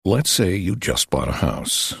Let's say you just bought a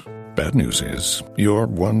house. Bad news is, you're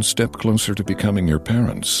one step closer to becoming your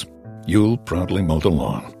parents. You'll proudly mow the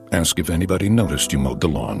lawn, ask if anybody noticed you mowed the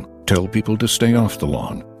lawn, tell people to stay off the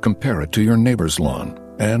lawn, compare it to your neighbor's lawn,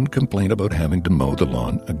 and complain about having to mow the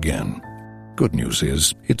lawn again. Good news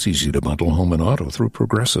is, it's easy to bundle home and auto through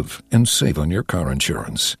Progressive and save on your car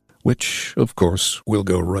insurance, which, of course, will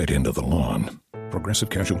go right into the lawn. Progressive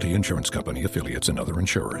Casualty Insurance Company, affiliates, and other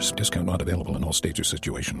insurers. Discount not available in all states or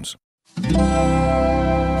situations. Feral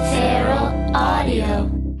Audio.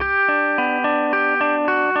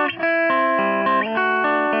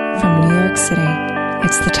 From New York City,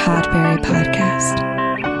 it's the Todd Barry Podcast.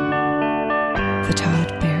 The Todd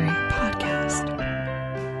Barry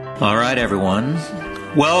Podcast. All right, everyone.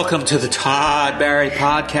 Welcome to the Todd Barry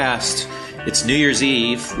Podcast. It's New Year's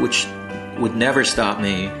Eve, which would never stop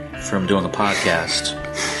me from doing a podcast.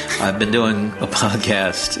 I've been doing a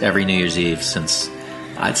podcast every New Year's Eve since,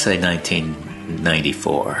 I'd say,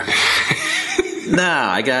 1994.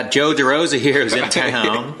 I got Joe DeRosa here who's in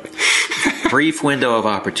town. Brief window of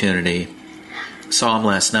opportunity. Saw him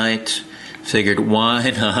last night. Figured,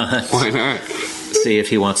 why not? Why not? See if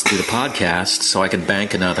he wants to do the podcast so I can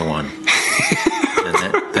bank another one. And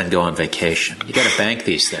then go on vacation. You got to bank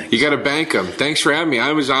these things. You got to bank them. Thanks for having me.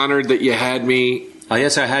 I was honored that you had me. Oh,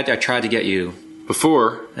 yes, I tried to get you.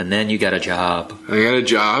 Before. And then you got a job. I got a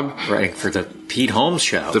job. Writing for the Pete Holmes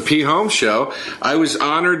Show. The Pete Holmes Show. I was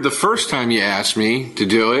honored the first time you asked me to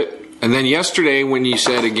do it. And then yesterday when you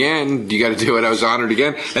said again, you got to do it, I was honored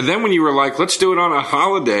again. And then when you were like, let's do it on a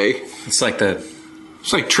holiday. It's like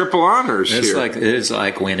triple honors it here. is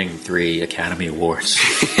like winning 3 Academy Awards.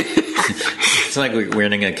 It's like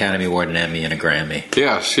winning an Academy Award, an Emmy, and a Grammy.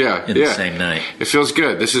 Yes, yeah. In the same night. It feels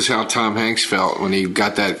good. This is how Tom Hanks felt when he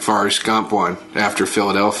got that Forrest Gump one after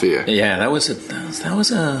Philadelphia. Yeah, that was a.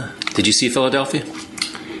 Did you see Philadelphia?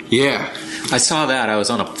 Yeah. I saw that. I was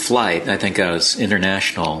on a flight. I think I was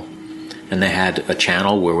international. And they had a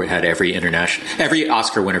channel where we had every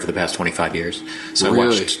Oscar winner for the past 25 years. So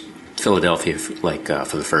really? I watched Philadelphia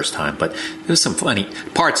for the first time. But there was some funny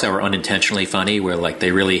parts that were unintentionally funny where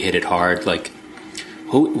they really hit it hard.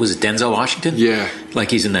 Who was it, Denzel Washington? Yeah.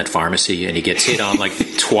 He's in that pharmacy and he gets hit on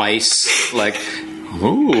twice.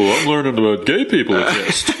 Oh, I'm learning about gay people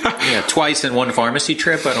exist. Yeah, twice in one pharmacy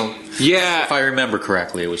trip. Yeah. If I remember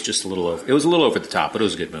correctly, it was just a little over the top, but it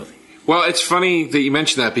was a good movie. Well, it's funny that you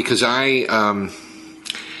mentioned that because I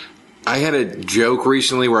had a joke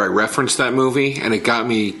recently where I referenced that movie and it got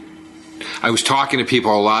me. I was talking to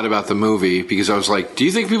people a lot about the movie because I was like, do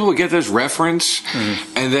you think people would get this reference?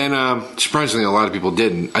 Mm-hmm. And then surprisingly, a lot of people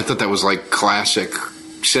didn't. I thought that was classic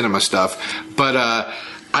cinema stuff. But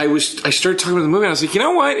I started talking about the movie and I was like, you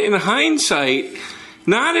know what? In hindsight,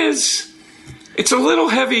 it's a little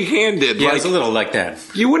heavy-handed. Yeah, it's a little like that.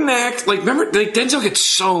 You wouldn't act remember, Denzel gets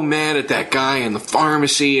so mad at that guy in the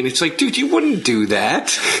pharmacy, and it's like, dude, you wouldn't do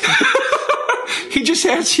that. He just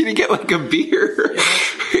asks you to get a beer,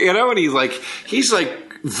 and he's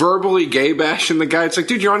verbally gay bashing the guy. It's like,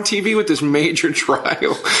 dude, you're on TV with this major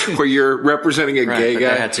trial where you're representing a gay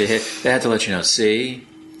guy. They had to let you know. See,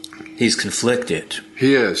 he's conflicted.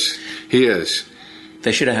 He is.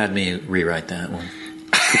 They should have had me rewrite that one.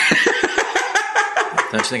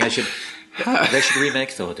 Don't you think they should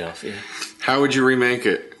remake Philadelphia? How would you remake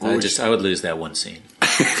it? I would lose that one scene.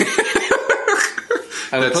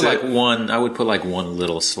 I would put one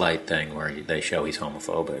little slight thing where they show he's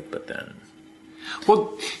homophobic, but then.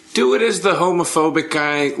 Well, do it as the homophobic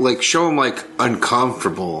guy. Show him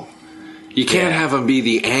uncomfortable. You can't have him be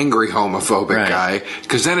the angry homophobic guy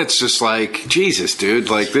because then it's just Jesus, dude.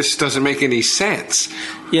 This doesn't make any sense.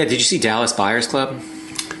 Yeah. Did you see Dallas Buyers Club?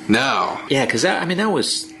 No. Yeah, because that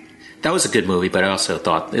was a good movie, but I also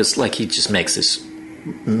thought it's he just makes this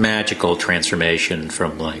magical transformation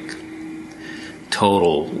from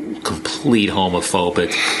total, complete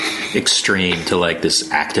homophobic extreme to this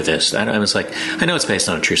activist. I was I know it's based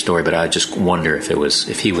on a true story, but I just wonder if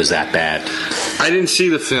he was that bad. I didn't see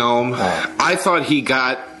the film. I thought he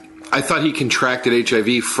contracted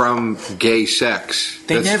HIV from gay sex.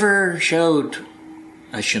 They never showed.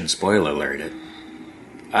 I shouldn't spoiler alert it.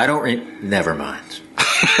 Never mind.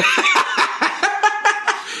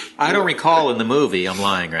 I don't recall in the movie, I'm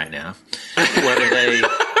lying right now, whether they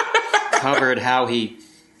covered how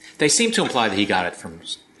they seem to imply that he got it from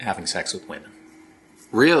having sex with women.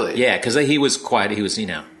 Really? Yeah, because he was quiet. He was,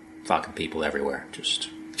 fucking people everywhere. Just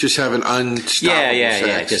having unstoppable sex.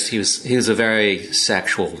 Yeah. Just he was a very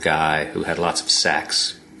sexual guy who had lots of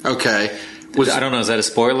sex. Okay. I don't know. Is that a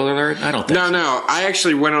spoiler alert? I don't think so. No. I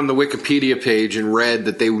actually went on the Wikipedia page and read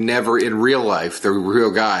that they never, in real life, the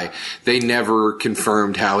real guy, they never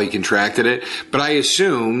confirmed how he contracted it. But I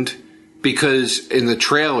assumed, because in the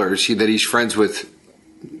trailers, that he's friends with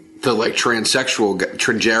the transsexual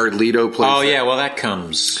guy, Jared Leto plays. Oh, yeah. Well, that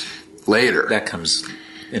comes later. That comes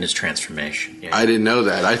in his transformation. Yeah. I didn't know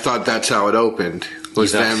that. I thought that's how it opened,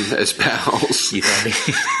 was them as pals. You thought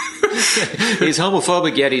he's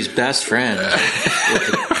homophobic, yet he's best friends with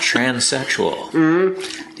a transsexual.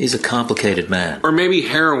 Mm-hmm. He's a complicated man. Or maybe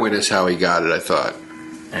heroin is how he got it, I thought.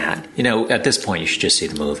 And, at this point, you should just see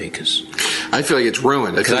the movie, because I feel like it's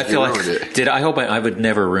ruined. I feel like I hope I would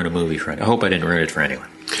never ruin a movie for anyone. I hope I didn't ruin it for anyone,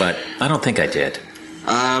 but I don't think I did.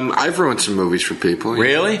 I've ruined some movies for people.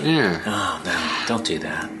 Really? Yeah. Oh no! Don't do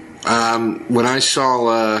that. When I saw,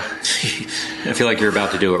 I feel like you're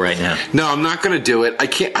about to do it right now. No, I'm not going to do it. I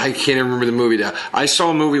can't even remember the movie now. I saw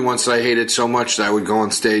a movie once that I hated so much that I would go on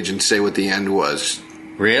stage and say what the end was.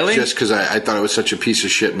 Really? Just because I thought it was such a piece of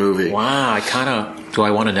shit movie. Wow, do I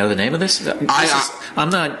want to know the name of this? I'm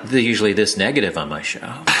not usually this negative on my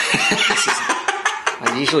show.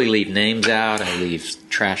 I usually leave names out. I leave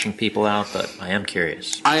trashing people out, but I am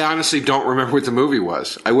curious. I honestly don't remember what the movie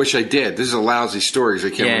was. I wish I did. This is a lousy story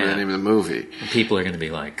because I can't remember the name of the movie. People are going to be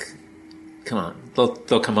like, come on.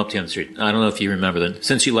 They'll come up to you on the street. I don't know if you remember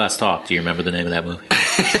since you last talked, do you remember the name of that movie?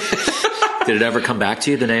 Did it ever come back to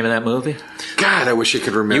you, the name of that movie? God, I wish I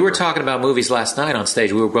could remember. You were talking about movies last night on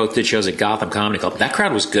stage. We both did shows at Gotham Comedy Club. That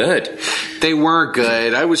crowd was good. They were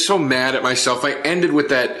good. I was so mad at myself. I ended with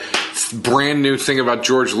that brand new thing about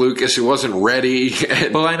George Lucas. It wasn't ready.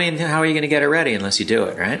 Well, I mean, how are you going to get it ready unless you do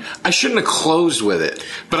it, right? I shouldn't have closed with it.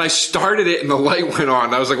 But I started it and the light went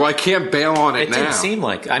on. I was like, well, I can't bail on it now. It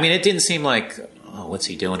didn't seem like, oh, what's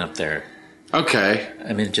he doing up there? Okay.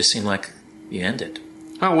 I mean, it just seemed like you ended.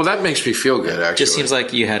 Oh, well, that makes me feel good, actually. It just seems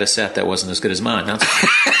like you had a set that wasn't as good as mine. It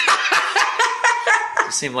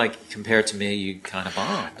seemed like, compared to me, you kind of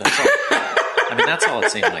bombed. That's all. That's all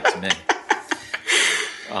it seemed like to me.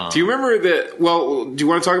 Do you remember that? Well, do you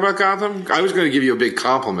want to talk about Gotham? I was going to give you a big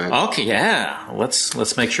compliment. Okay, yeah.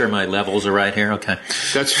 Let's make sure my levels are right here. Okay.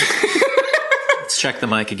 Let's check the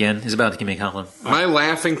mic again. He's about to give me a compliment. Am I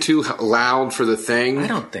laughing too loud for the thing? I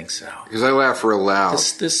don't think so. Because I laugh real loud.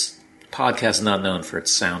 This podcast is not known for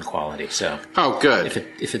its sound quality, so good.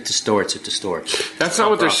 If it distorts, it distorts. That's not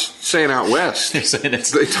what they're saying out west. They're saying,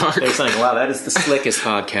 wow, that is the slickest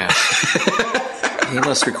podcast. He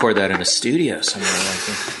must record that in a studio somewhere like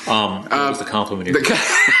that. That was the compliment.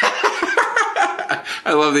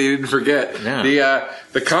 I love that you didn't forget. Yeah.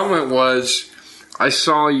 The comment was, I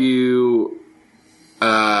saw you.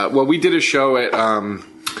 We did a show at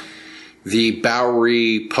the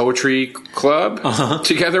Bowery Poetry Club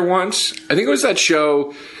together once. I think it was that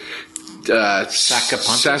show.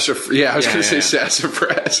 Sacapuntas? I was going to say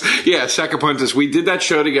Sassafras. Yeah, Sacapuntas. We did that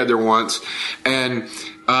show together once, and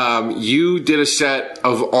you did a set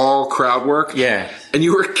of all crowd work. Yeah. And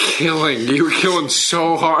you were killing. You were killing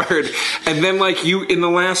so hard. And then, in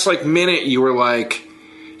the last, minute, you were like,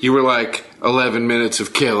 11 minutes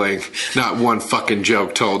of killing, not one fucking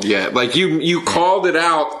joke told yet. You called it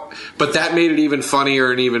out, but that made it even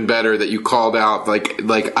funnier and even better that you called out,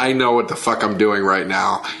 I know what the fuck I'm doing right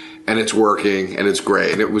now, and it's working, and it's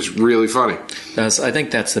great, and it was really funny. I think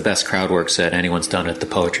that's the best crowd work set anyone's done at the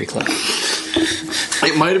Poetry Club.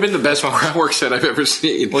 It might have been the best crowd work set I've ever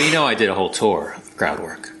seen. Well, I did a whole tour of crowd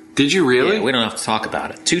work. Did you really? Yeah, we don't have to talk about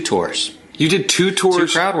it. 2 tours. You did 2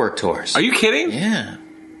 tours? 2 crowd work tours. Are you kidding? Yeah.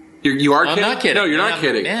 You are kidding? I'm not kidding. No, you're not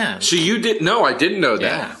kidding. Yeah. So you did? No, I didn't know that.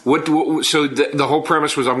 Yeah. What so the whole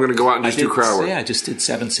premise was I'm going to go out and just do crowd work. Yeah, I just did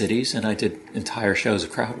 7 cities and I did entire shows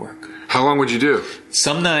of crowd work. How long would you do?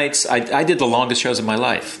 Some nights I did the longest shows of my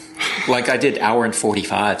life. I did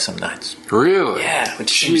 1:45 some nights. Really? Yeah,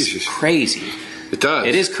 which seems crazy. It does.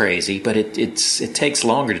 It is crazy, but it takes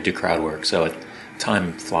longer to do crowd work, so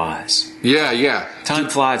time flies. Yeah. Time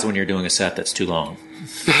flies when you're doing a set that's too long.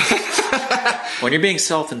 When you're being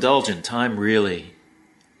self-indulgent, time really,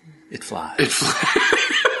 it flies.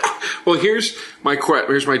 Well, here's my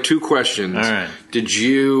 2 questions. All right. Did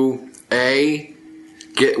you,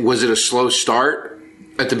 was it a slow start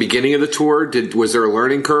at the beginning of the tour? Was there a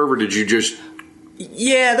learning curve, or did you just...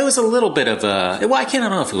 Yeah, there was a little bit of a... Well, I don't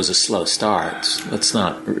know if it was a slow start. Let's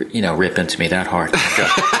not, rip into me that hard.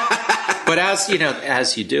 But as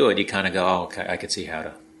you do it, you kind of go, oh, okay, I could see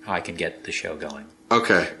how I can get the show going.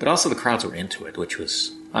 Okay. But also the crowds were into it, which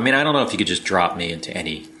was... I don't know if you could just drop me into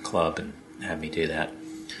any club and have me do that.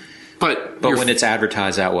 But when it's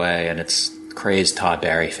advertised that way and it's crazed Todd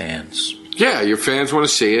Barry fans... Yeah, your fans want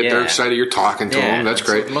to see it. Yeah. They're excited you're talking to them. That's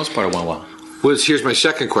great. For the most part, it went well. Here's my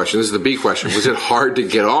second question. This is the B question. Was it hard to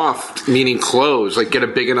get off? Meaning clothes, like get a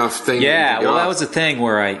big enough thing. Yeah, to get well, off? that was the thing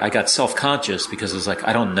where I got self-conscious because it was like,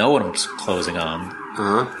 I don't know what I'm closing on.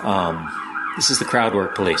 This is the crowd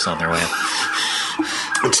work police on their way.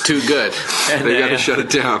 It's too good. And They got to shut it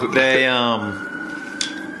down.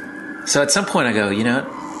 So at some point I go,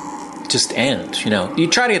 just end. You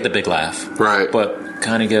try to get the big laugh. Right. But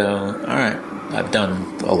kind of go, all right, I've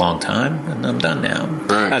done a long time and I'm done now.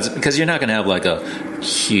 Right. Because you're not going to have like a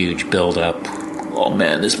huge build-up. Oh,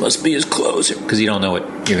 man, this must be his closer. Because you don't know what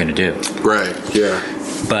you're going to do. Right, yeah.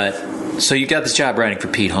 But, so you got this job writing for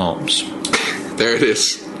Pete Holmes. There it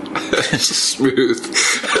is. Smooth.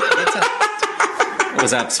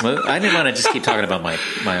 Was that smooth? I didn't want to just keep talking about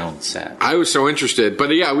my own set. I was so interested. But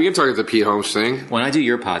yeah, we can talk about the Pete Holmes thing. When I do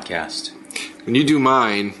your podcast, When you do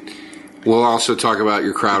mine, we'll also talk about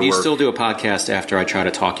your crowd you work. still do a podcast after I try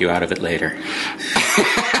to talk you out of it later.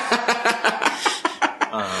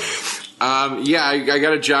 Yeah, I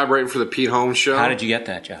got a job writing for the Pete Holmes show. How did you get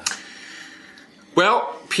that job?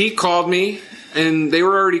 Well, Pete called me, and they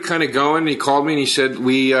were already kind of going. He called me and he said,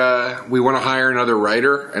 "We want to hire another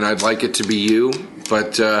writer, and I'd like it to be you,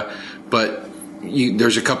 but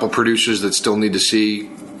there's a couple producers that still need to see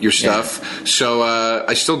your stuff." Yeah. So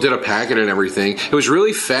I still did a packet and everything. It was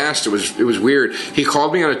really fast. It was weird. He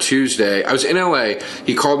called me on a Tuesday. I was in LA.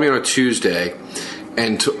 He called me on a Tuesday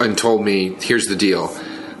and told me, "Here's the deal."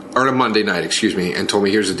 Or on a Monday night, excuse me, and told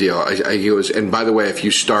me, "Here's the deal." He goes, "And by the way, if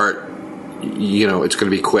you start, it's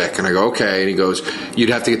going to be quick." And I go, "Okay." And he goes, "You'd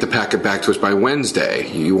have to get the packet back to us by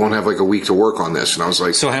Wednesday. You won't have like a week to work on this." And I was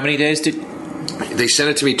like, "So how many days did?" They sent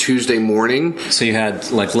it to me Tuesday morning. So you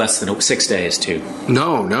had like less than 6 days too?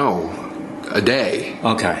 No, a day.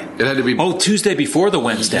 Okay. It had to be... Tuesday before the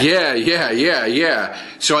Wednesday. Yeah.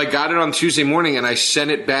 So I got it on Tuesday morning and I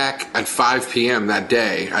sent it back at 5 p.m. that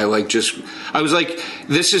day. I was like,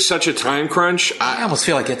 this is such a time crunch. I almost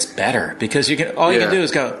feel like it's better because you can do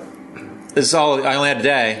is go, this is all, I only had a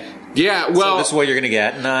day. Yeah, well... So this is what you're going to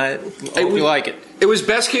get, and I hope you like it. It was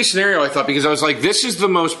best case scenario, I thought, because I was like, this is the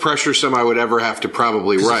most pressuresome I would ever have to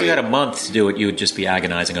probably write. If you had a month to do it, you would just be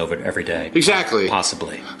agonizing over it every day. Exactly.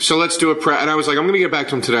 Possibly. So let's do a and I was like, I'm going to get back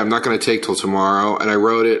to him today. I'm not going to take till tomorrow. And I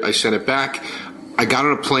wrote it. I sent it back. I got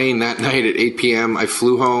on a plane that night at 8 p.m. I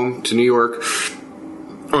flew home to New York.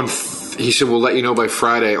 He said, we'll let you know by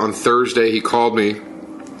Friday. On Thursday, he called me.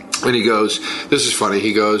 And he goes, this is funny.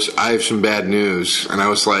 He goes, I have some bad news. And I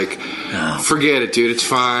was like, forget it, dude. It's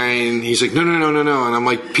fine. He's like, no. And I'm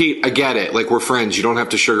like, Pete, I get it. Like, we're friends. You don't have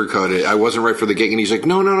to sugarcoat it. I wasn't right for the gig. And he's like,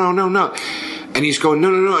 no. And he's going,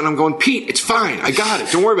 no. And I'm going, Pete, it's fine. I got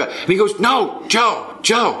it. Don't worry about it. And he goes, no,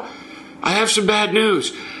 Joe, I have some bad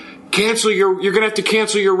news. You're going to have to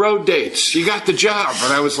cancel your road dates. You got the job.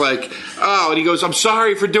 And I was like, and he goes, I'm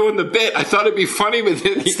sorry for doing the bit. I thought it'd be funny, but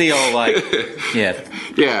then it's the old,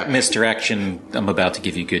 misdirection, I'm about to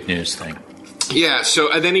give you good news thing. Yeah,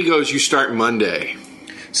 so and then he goes, you start Monday.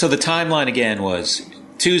 So the timeline again was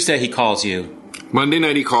Tuesday he calls you. Monday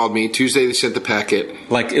night he called me. Tuesday they sent the packet.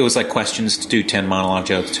 Like, it was like questions to do 10 monologue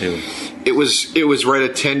jokes too. It was write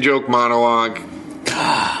a 10-joke monologue.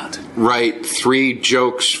 God. Write 3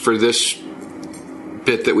 jokes for this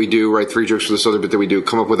bit that we do, write 3 jokes for this other bit that we do,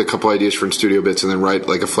 come up with a couple ideas for in-studio bits, and then write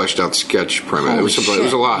like a fleshed-out sketch premise. It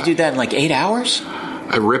was a lot. You did that in like 8 hours?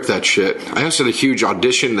 I ripped that shit. I also had a huge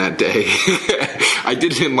audition that day. I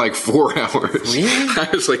did it in like 4 hours. Really? I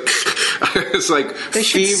was like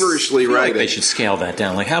feverishly writing. Like they should scale that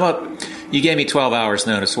down. Like, how about you gave me 12 hours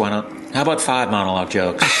notice? Why not? How about 5 monologue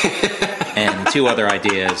jokes and 2 other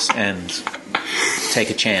ideas and take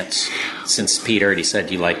a chance? Since Pete already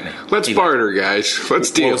said you like me. Let's barter, guys.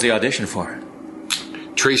 Let's deal. What was the audition for?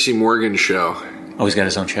 Tracy Morgan's show. Oh, he's got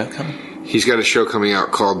his own show coming? He's got a show coming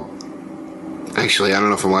out called... Actually, I don't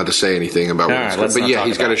know if I'm allowed to say anything about what it's called. But yeah,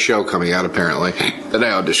 he's got a show coming out, apparently, that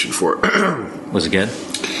I auditioned for. Was it good?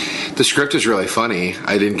 The script is really funny.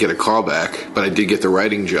 I didn't get a call back, but I did get the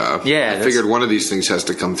writing job. Yeah. I figured one of these things has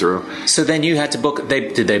to come through. So then you had to book...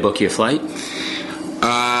 Did they book you a flight?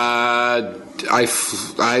 I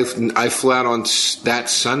flew out on that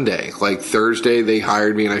Sunday. Like Thursday, they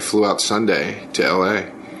hired me, and I flew out Sunday to L.A.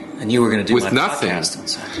 And you were going to do with nothing. Podcast on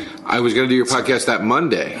Sunday. I was going to do your podcast that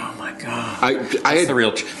Monday. Oh my god! I had the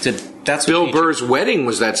real. That's Bill Burr's wedding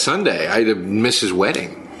was that Sunday. I had to miss his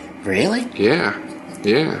wedding. Really? Yeah.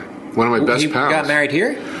 One of my best pals. He got married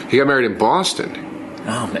here? He got married in Boston.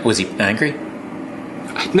 Oh, was he angry?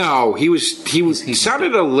 No, he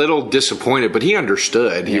sounded a little disappointed, but he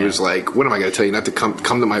understood. He was like, "What am I going to tell you not to come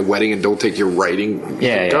to my wedding and don't take your writing?"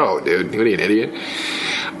 Go, dude. What are you, an idiot?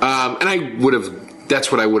 And I would have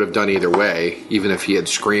that's what I would have done either way. Even if he had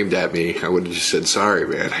screamed at me, I would have just said, sorry,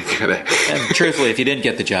 man. I gotta. And truthfully, if you didn't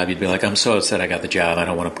get the job, you'd be like, I'm so upset I got the job. I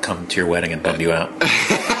don't want to come to your wedding and bum you out.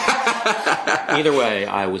 Either way,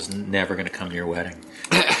 I was never going to come to your wedding.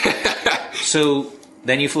 So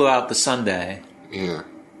then you flew out the Sunday. Yeah.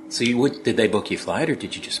 So did they book you a flight, or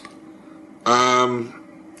did you just?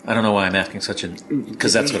 I don't know why I'm asking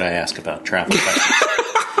because that's what I ask about travel.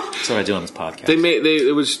 That's what I do on this podcast.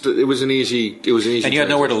 It was an easy. And you had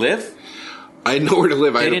nowhere to live? I had nowhere to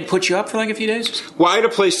live. They didn't put you up for like a few days? Well, I had a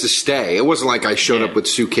place to stay. It wasn't like I showed up with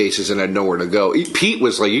suitcases and had nowhere to go. Pete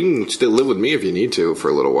was like, you can still live with me if you need to for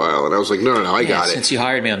a little while. And I was like, no, I got it. Since you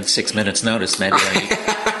hired me on 6 minutes notice, maybe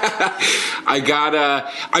I got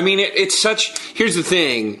I mean, it's such, here's the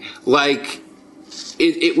thing, like,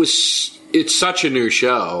 it's such a new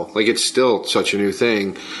show. Like, it's still such a new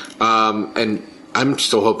thing. And I'm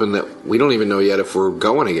still hoping that we don't even know yet if we're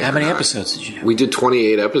going again. How many episodes did you do? We did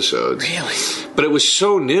 28 episodes. Really? But it was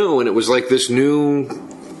so new, and it was like this new, sort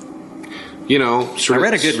of. I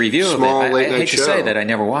read a good review of it. I hate to show. say that I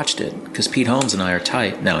never watched it because Pete Holmes and I are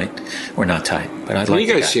tight. No, we're not tight. But I like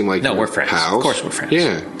you guys seem like we're friends. Pals. Of course, we're friends.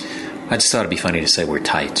 Yeah. I just thought it'd be funny to say we're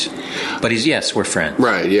tight. But yes, we're friends.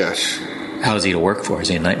 Right. Yes. How is he to work for? Is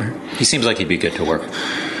he a nightmare? He seems like he'd be good to work.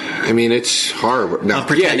 I mean, it's hard. No, I'm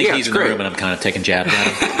pretending he's in the great. room, and I'm kind of taking jabs at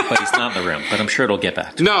him, but he's not in the room. But I'm sure it'll get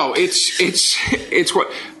back to him. No, it's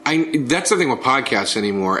what that's the thing with podcasts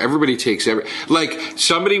anymore. Everybody takes like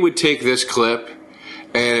somebody would take this clip,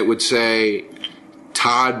 and it would say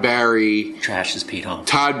Todd Barry trashes Pete Holmes.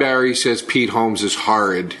 Todd Barry says Pete Holmes is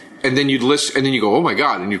horrid, and then you'd listen, and then you go, oh my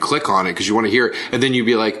god, and you click on it because you want to hear it, and then you'd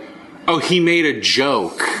be like, oh, he made a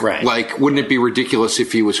joke. Right. Like, wouldn't it be ridiculous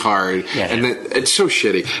if he was hard? Yeah. And then, it's so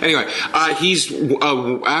shitty. Anyway, he's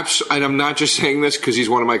and I'm not just saying this because he's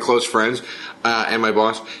one of my close friends and my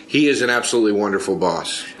boss. He is an absolutely wonderful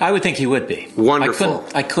boss. I would think he would be. Wonderful.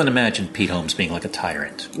 I couldn't imagine Pete Holmes being like a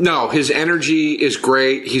tyrant. No, his energy is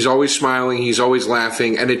great. He's always smiling. He's always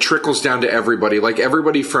laughing. And it trickles down to everybody. Like,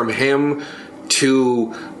 everybody from him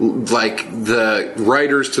to like the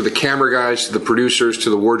writers, to the camera guys, to the producers, to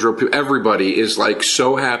the wardrobe people, everybody is like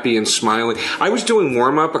so happy and smiling. I was doing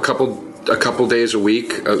warm up a couple days a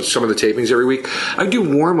week, some of the tapings every week. I'd do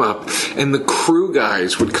warm up, and the crew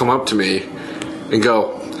guys would come up to me and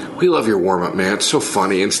go, "We love your warm up, man. It's so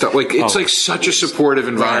funny and stuff." Like, it's like such a supportive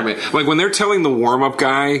environment. Right. Like when they're telling the warm up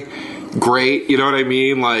guy, "Great," you know what I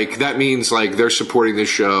mean? Like that means like they're supporting the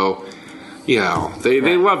show.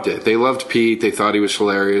 They loved it. They loved Pete. They thought he was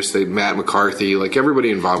hilarious. Matt McCarthy, like everybody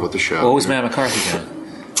involved with the show. What was Matt McCarthy doing?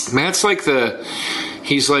 Matt's like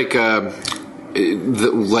he's like the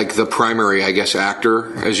primary, I guess,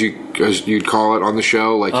 actor as you'd call it on the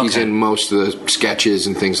show. Like he's in most of the sketches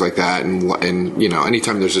and things like that. And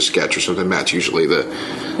anytime there's a sketch or something, Matt's usually the.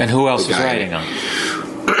 And who else is writing on?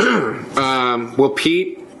 Well,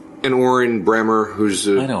 Pete. And Oren Bremer, who's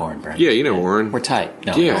I know Oren Bremer. Yeah, you know Oren. We're tight.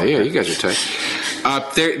 No, yeah, you guys are tight.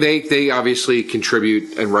 They obviously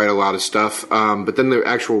contribute and write a lot of stuff. But then the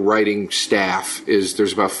actual writing staff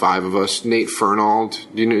there's about 5 of us. Nate Fernald,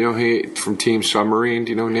 do you know him from Team Submarine?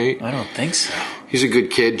 Do you know Nate? I don't think so. He's a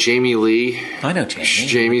good kid. Jamie Lee. I know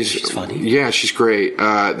Jamie. She's funny. Yeah, she's great.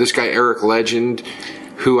 This guy Eric Legend,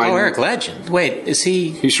 Eric Legend. Wait, is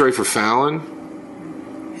he? He's right for Fallon.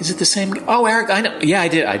 Is it the same? Oh, Eric, I know. Yeah, I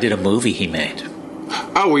did a movie he made.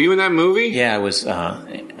 Oh, were you in that movie? Yeah, I was.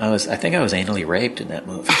 I think I was anally raped in that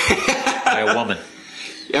movie by a woman.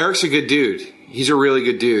 Eric's a good dude. He's a really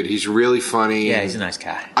good dude. He's really funny. Yeah, he's a nice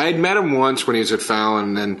guy. I had met him once when he was at Fallon,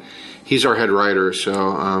 and then he's our head writer. So,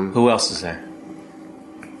 who else is there?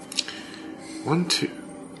 1, 2.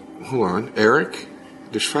 Hold on, Eric.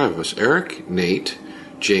 There's 5 of us. Eric, Nate,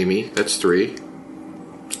 Jamie. That's 3.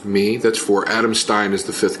 Me, that's 4. Adam Stein is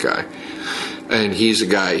the 5th guy. And he's a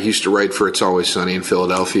guy, he used to write for It's Always Sunny in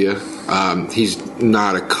Philadelphia. He's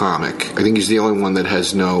not a comic. I think he's the only one that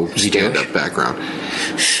has no stand-up background.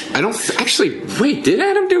 I don't... actually, wait, did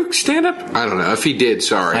Adam do stand-up? I don't know. If he did,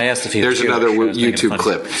 sorry. I asked if he was There's another YouTube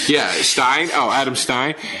clip. Yeah, Stein. Oh, Adam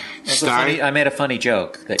Stein. I made a funny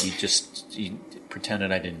joke that you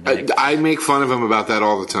pretended I didn't make. I make fun of him about that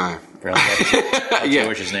all the time. Really? How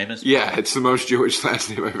Jewish his name is? Yeah, it's the most Jewish last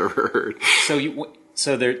name I've ever heard.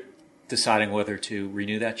 So they're deciding whether to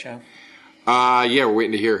renew that show? Yeah, we're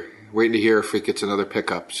waiting to hear. Waiting to hear if it gets another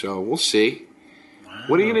pickup. So we'll see. Wow.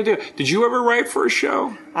 What are you going to do? Did you ever write for a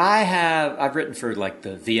show? I have. I've written for like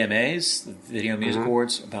the VMAs, the Video Music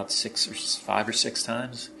Awards, about 5 or 6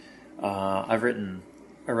 times. I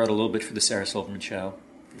wrote a little bit for the Sarah Silverman Show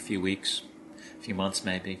for a few weeks, a few months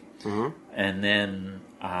maybe, and then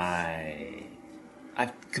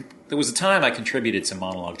I've there was a time I contributed some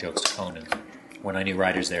monologue jokes to Conan when I knew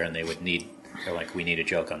writers there, and they're like, we need a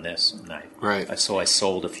joke on this, and so I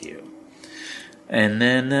sold a few, and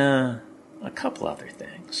then a couple other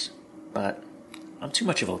things, but I'm too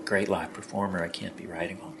much of a great live performer. I can't be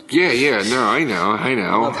writing all the time. Yeah, no, I know.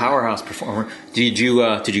 I'm a powerhouse performer. Did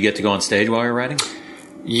you get to go on stage while you were writing?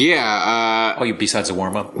 Yeah. Besides the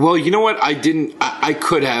warm up? Well, you know what? I didn't. I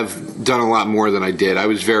could have done a lot more than I did. I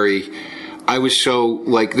was so,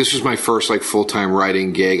 like, this was my first, like, full-time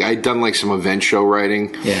writing gig. I'd done, like, some event show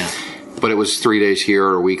writing. Yeah. But it was 3 days here,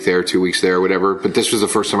 or a week there, 2 weeks there, whatever. But this was the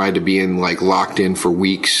first time I had to be in, like, locked in for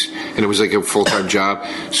weeks. And it was, like, a full-time job.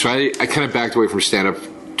 So I kind of backed away from stand-up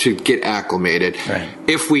to get acclimated. Right.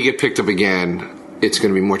 If we get picked up again, it's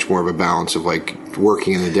going to be much more of a balance of, like,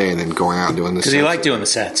 working in the day and then going out and doing the sets. Because you like doing the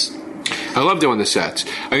sets. I love doing the sets.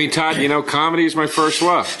 I mean, Todd, comedy is my first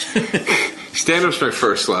love. Stand-up's my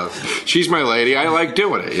first love. She's my lady. I like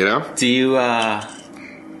doing it, Do you,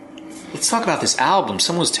 let's talk about this album.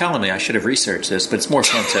 Someone was telling me I should have researched this, but it's more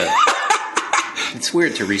fun to... It's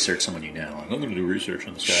weird to research someone you know. Like, I'm going to do research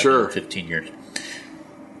on this guy for 15 years.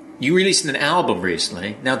 You released an album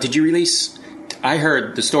recently. Now, did you release...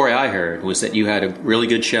 the story I heard was that you had a really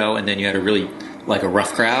good show and then you had a really, like, a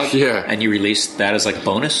rough crowd. Yeah. And you released that as, like, a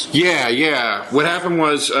bonus? Yeah. What happened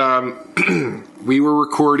was we were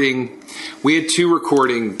recording... We had 2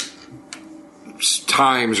 recording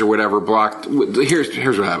times or whatever blocked. Here's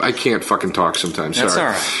what happened. I can't fucking talk sometimes. That's sorry.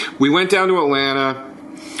 all right. We went down to Atlanta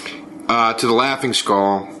to the Laughing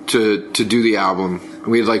Skull to do the album.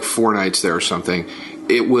 We had like 4 nights there or something.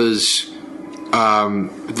 It was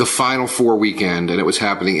the Final Four weekend, and it was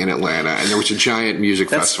happening in Atlanta, and there was a giant music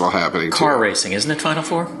festival happening. Car racing, isn't it? Final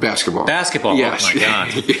Four? Basketball. Yes. Oh my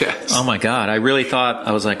god. Yes. Oh my god. I really thought,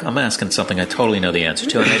 I was like, I'm asking something I totally know the answer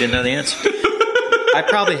to, and I didn't know the answer. I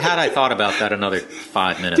probably I thought about that another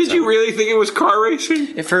 5 minutes. Did you really think it was car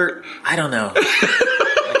racing? I don't know.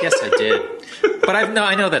 I guess I did. But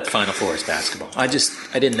I know that Final Four is basketball. I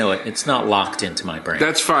didn't know it. It's not locked into my brain.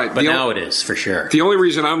 That's fine. But now it is, for sure. The only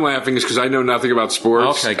reason I'm laughing is because I know nothing about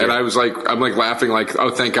sports. Okay, good. And I'm like laughing like,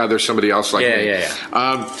 oh, thank God there's somebody else like me.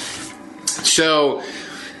 Yeah. So,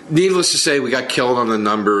 needless to say, we got killed on the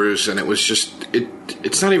numbers, and it was just...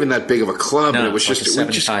 It's not even that big of a club. No, but it was like just... a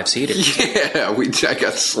 75-seater. Yeah, I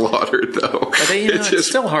got slaughtered, though. But it's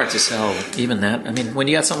still hard to sell even that. I mean, when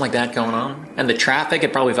you got something like that going on, and the traffic,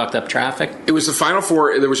 it probably fucked up traffic. It was the Final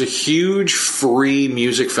Four. There was a huge free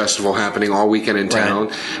music festival happening all weekend in town,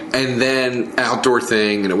 and then outdoor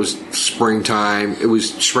thing, and it was springtime.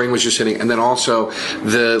 Spring was just hitting, and then also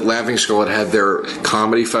the Laughing Skull had their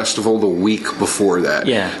comedy festival the week before that.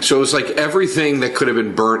 Yeah. So it was like everything that could have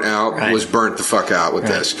been burnt out was burnt the fuck out with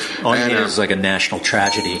this. All you need is like a national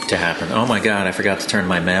tragedy to happen. Oh my God, I forgot to turn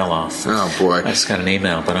my mail off. Oh boy. I just got an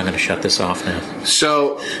email, but I'm going to shut this off now.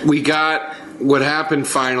 So what happened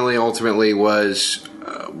finally, ultimately, was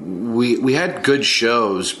we had good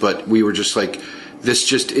shows, but we were just like, this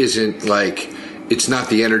just isn't like, it's not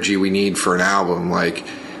the energy we need for an album. Like,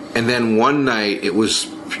 and then one night it was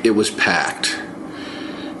packed.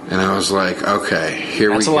 And I was like, okay, here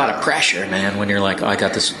we go. That's a lot of pressure, man, when you're like, oh, I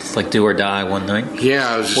got this, like, do or die one night.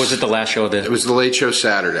 Yeah. Was it the last show of the... It was the late show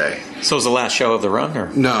Saturday. So it was the last show of the run,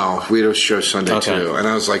 or...? No, we had a show Sunday, too. And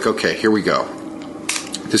I was like, okay, here we go.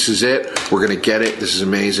 This is it. We're going to get it. This is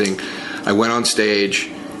amazing. I went on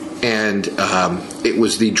stage, and it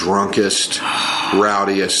was the drunkest,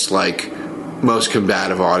 rowdiest, like, most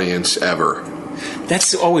combative audience ever.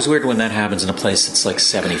 That's always weird when that happens in a place that's like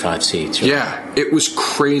 75 seats. Yeah, it was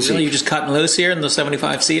crazy. Really, you just cutting loose here in the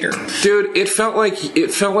 75-seater? Dude, it felt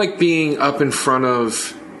like being up in front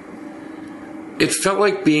of... It felt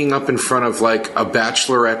like being up in front of, like, a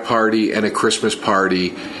bachelorette party and a Christmas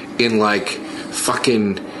party in, like,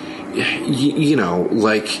 fucking...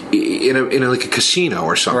 like in a like a casino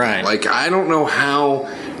or something. Right. Like, I don't know how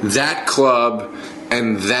that club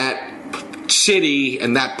and that city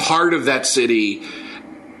and that part of that city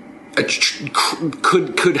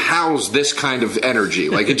could house this kind of energy.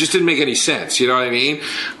 Like, it just didn't make any sense. You know what I mean?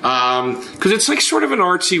 Because it's like sort of an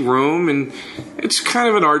artsy room, and it's kind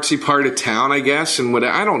of an artsy part of town, I guess. And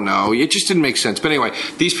I don't know. It just didn't make sense. But anyway,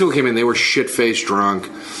 these people came in. They were shit-faced drunk.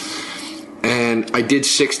 And I did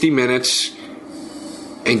 60 minutes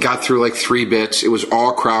and got through like 3 bits. It was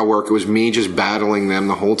all crowd work. It was me just battling them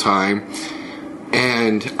the whole time.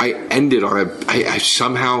 And I ended on I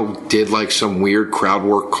somehow did like some weird crowd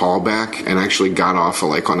work callback and actually got off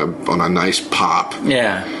on a nice pop.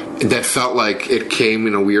 Yeah. That felt like it came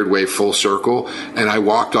in a weird way full circle. And I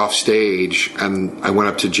walked off stage and I went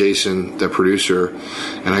up to Jason, the producer,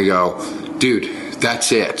 and I go, dude,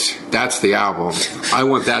 that's it. That's the album. I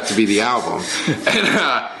want that to be the album.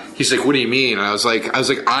 And he's like, what do you mean? And I was like,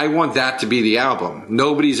 I want that to be the album.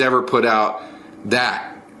 Nobody's ever put out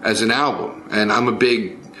that as an album. And I'm a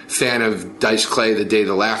big fan of Dice Clay, The Day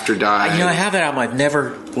the Laughter Died. I have that album. I've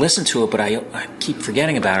never listened to it, but I keep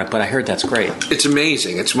forgetting about it. But I heard that's great. It's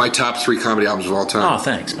amazing. It's my top 3 comedy albums of all time. Oh,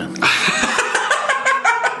 thanks, man.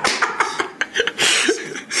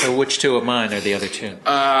 So which 2 of mine are the other 2?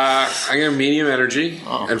 I got Medium Energy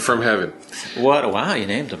and From Heaven. What? Wow, you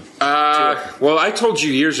named them. Well, I told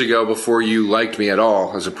you years ago before you liked me at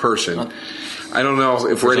all as a person. I don't know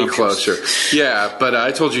if we're any closer. Yeah, but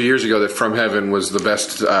I told you years ago that From Heaven was the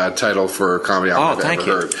best title for a comedy album I've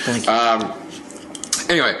ever heard. Thank you.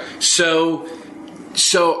 Anyway, so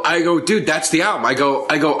I go, dude, that's the album. I go,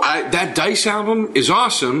 that Dice album is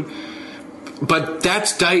awesome. But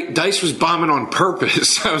that's Dice was bombing on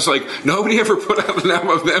purpose. I was like, nobody ever put out an album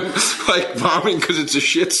of them like bombing because it's a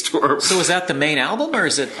shitstorm. So is that the main album, or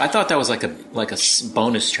is it? I thought that was like a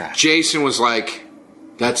bonus track. Jason was like,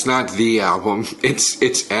 that's not the album.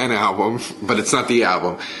 It's an album, but it's not the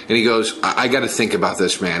album. And he goes, I got to think about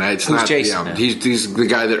this, man. It's Who's not Jason, the album. man? He's the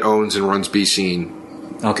guy that owns and runs B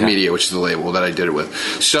Scene Media, which is the label that I did it with.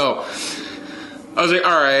 So I was like,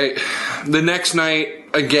 all right. The next night.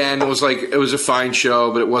 Again, it was a fine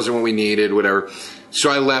show, but it wasn't what we needed, whatever.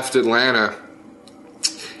 So I left Atlanta,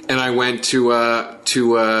 and I went to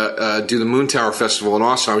do the Moon Tower Festival in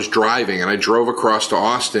Austin. I was driving, and I drove across to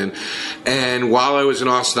Austin. And while I was in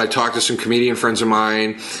Austin, I talked to some comedian friends of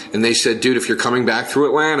mine, and they said, dude, if you're coming back through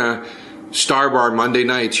Atlanta, Star Bar Monday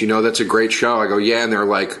nights, that's a great show. I go, yeah, and they're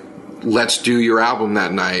like, let's do your album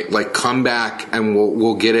that night. Like, come back and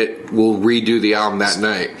we'll get it. We'll redo the album that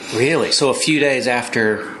night. Really? So a few days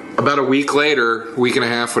after, about a week later, week and a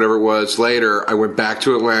half, whatever it was later, I went back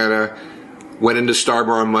to Atlanta. Went into Star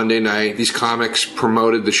Bar on Monday night. These comics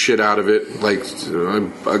promoted the shit out of it. Like,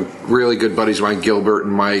 really good buddies of mine, Gilbert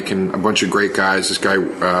and Mike, and a bunch of great guys. This guy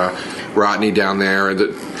Rodney down there.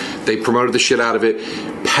 They promoted the shit out of it.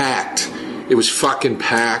 Packed. It was fucking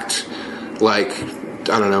packed. Like,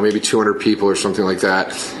 I don't know, maybe 200 people or something like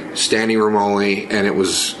that, standing room only,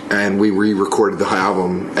 and we re-recorded the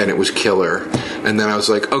album, and it was killer. And then I was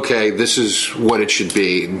like, okay, this is what it should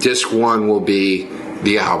be. Disc 1 will be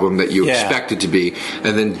the album that you expect it to be,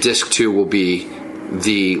 and then Disc 2 will be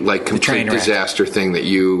the complete disaster thing that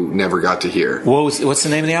you never got to hear. What's the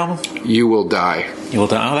name of the album? You Will Die. You Will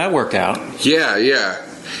Die. Oh, that worked out.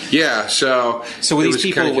 Yeah. So were these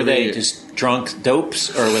people, were they just drunk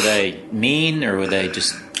dopes, or were they mean, or were they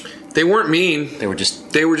just? They weren't mean. They were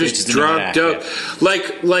just drunk dope.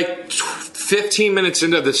 Like 15 minutes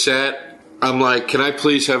into the set, I'm like, can I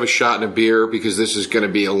please have a shot and a beer, because this is going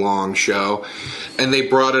to be a long show. And they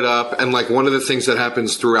brought it up, and like one of the things that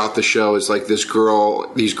happens throughout the show is like these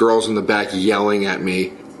girls in the back yelling at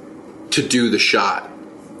me to do the shot.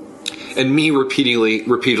 And me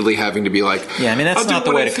repeatedly having to be like, yeah, I mean, that's not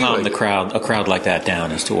the way to calm a crowd like that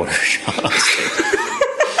down, is to order a shot.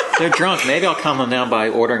 They're drunk. Maybe I'll calm them down by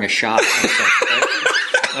ordering a shot.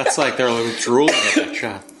 That's like they're drooling at that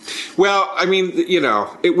shot. Well, I mean,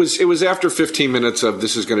 it was after 15 minutes of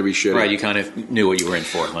this is going to be shitty. Right, you kind of knew what you were in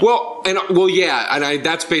for. Huh? Well,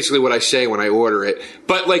 that's basically what I say when I order it.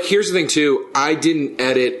 But like, here's the thing too, I didn't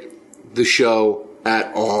edit the show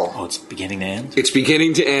at all. Oh, it's beginning to end? It's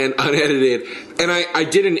beginning to end, unedited. And I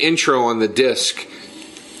did an intro on the disc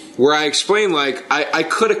where I explained, like, I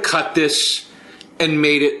could have cut this and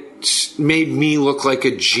made me look like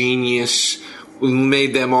a genius,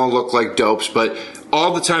 made them all look like dopes, but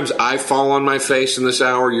all the times I fall on my face in this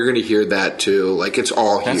hour, you're going to hear that too. Like, it's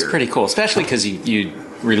all here. That's pretty cool, especially because you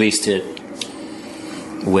released it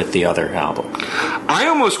with the other album. I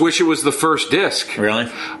almost wish it was the first disc. Really?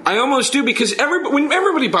 I almost do, because when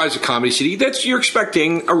everybody buys a comedy CD, you're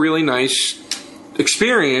expecting a really nice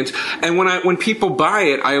experience. And when people buy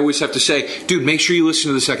it, I always have to say, dude, make sure you listen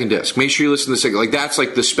to the second disc. Make sure you listen to the second. Like, that's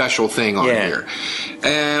like the special thing on here.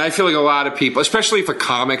 And I feel like a lot of people, especially if a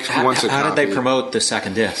comic wants a copy. How did they promote the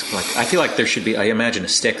second disc? Like, I feel like there should be, I imagine, a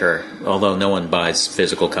sticker, although no one buys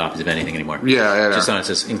physical copies of anything anymore. Yeah. Just on it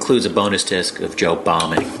says, includes a bonus disc of Joe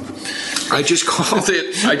bombing. I just called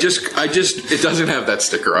it, it doesn't have that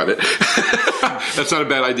sticker on it. That's not a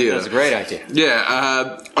bad idea. That's a great idea.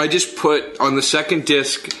 Yeah, I just put on the second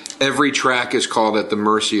disc, every track is called At the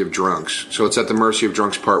Mercy of Drunks. So it's At the Mercy of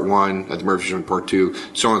Drunks Part 1, At the Mercy of Drunks Part 2,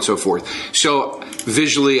 so on and so forth. So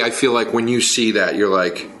visually, I feel like when you see that, you're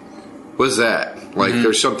like, what's that? Like,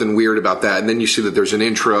 there's something weird about that. And then you see that there's an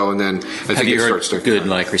intro, and then I think it starts to... Have you heard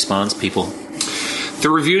good, response, people? The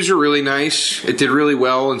reviews are really nice. It did really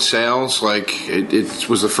well in sales. Like, it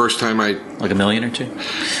was the first time I... Like $1 million or $2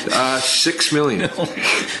 million? 6 million.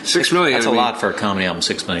 6 million. That's a lot for a comedy album,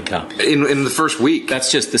 6 million copies. In the first week.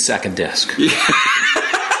 That's just the second disc. Yeah.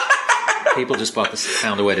 People just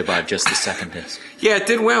found a way to buy just the second disc. Yeah, it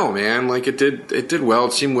did well, man. Like, it did well.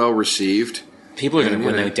 It seemed well received. People are going to,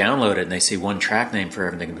 when they download it and they see one track name for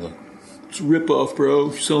everything, they're going to be like, it's a ripoff,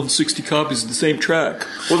 bro. You're selling 60 copies of the same track.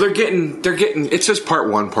 Well, they're getting. It says part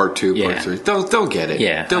 1, part 2, part 3. They'll get it.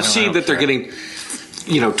 Yeah, they'll see that they're getting,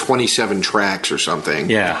 27 tracks or something.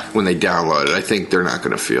 Yeah. When they download it, I think they're not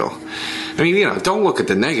going to feel. I mean, don't look at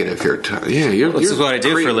the negative here. This is what I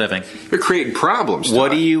do for a living. You're creating problems.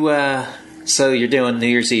 What do you? So you're doing New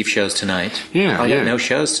Year's Eve shows tonight? Yeah. I got no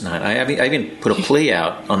shows tonight. I even put a plea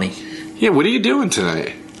out on the. Yeah. What are you doing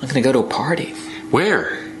tonight? I'm going to go to a party.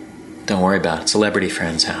 Where? Don't worry about it. Celebrity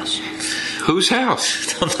friend's house. Whose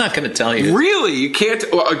house? I'm not going to tell you. Really? You can't?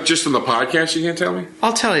 Just on the podcast you can't tell me?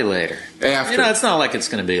 I'll tell you later. After. It's not like it's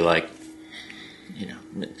going to be like,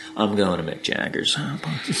 I'm going to Mick Jagger's.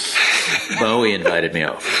 Bowie invited me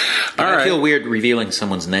over. I feel weird revealing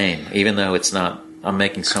someone's name, even though it's not. I'm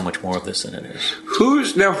making so much more of this than it is.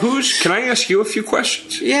 Who's? Can I ask you a few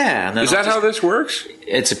questions? Yeah. And then is that how this works?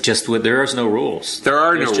 It's just, there is no rules. There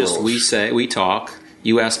are no rules. We talk.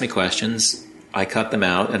 You ask me questions, I cut them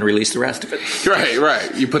out, and release the rest of it.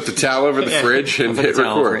 Right. You put the towel over the fridge and hit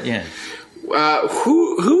record.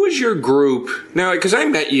 Who was your group? Now, because I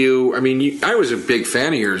met you, I was a big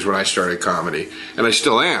fan of yours when I started comedy, and I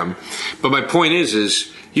still am. But my point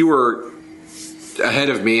is you were ahead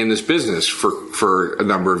of me in this business for a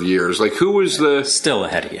number of years. Like, who was the... Still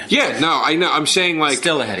ahead of you. Yeah, no, I know. I'm saying, like...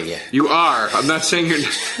 Still ahead of you. You are. I'm not saying you're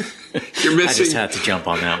missing... I just had to jump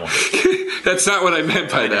on that one. That's not what I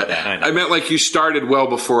meant by that. I meant like you started well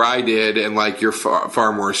before I did, and like you're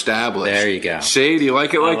far more established. There you go. See, do you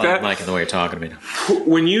like it like that? I'm liking the way you're talking to me now.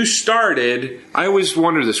 When you started, I always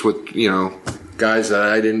wondered this with guys that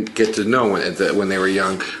I didn't get to know when they were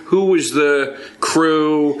young. Who was the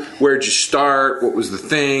crew? Where'd you start? What was the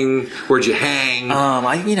thing? Where'd you hang?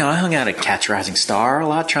 I hung out at Catch a Rising Star a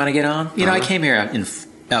lot, trying to get on. I came here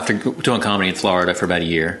after doing comedy in Florida for about a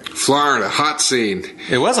year. Florida, hot scene.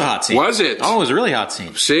 It was a hot scene. Was it? Oh, it was a really hot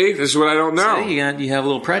scene. See, this is what I don't know. See, you have a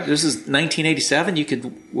little prejudice. This is 1987. You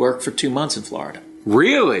could work for 2 months in Florida.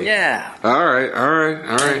 Really? Yeah. All right.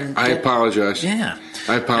 I apologize. Yeah.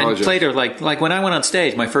 I apologize. And later, like when I went on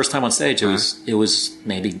stage, my first time on stage, it was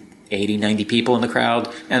maybe 80, 90 people in the crowd,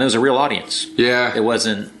 and it was a real audience. Yeah. It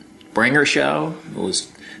wasn't bringer show.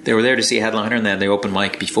 They were there to see a headliner, and then they open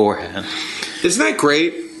mic beforehand. Isn't that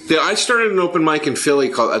great? I started an open mic in Philly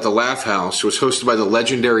called at the Laugh House. It was hosted by the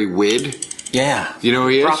legendary Wid. Yeah. You know who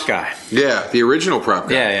he is? Prop guy. Yeah, the original prop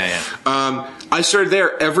guy. Yeah. I started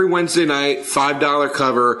there every Wednesday night, $5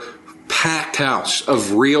 cover, packed house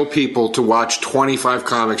of real people to watch 25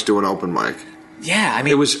 comics do an open mic. Yeah,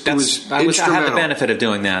 it was I had the benefit of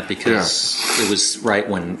doing that because it was right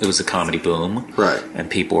when it was a comedy boom. Right. And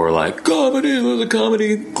people were like, comedy, there's a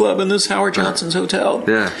comedy club in this Howard Johnson's hotel.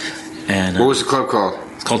 Yeah. And what was the club called?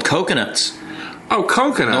 It's called Coconuts. Oh,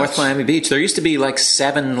 Coconuts. North Miami Beach. There used to be like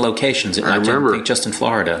 7 locations. I remember. Just in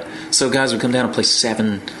Florida. So guys would come down and play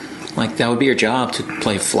 7. Like, that would be your job, to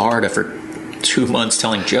play Florida for 2 months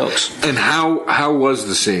telling jokes. And how was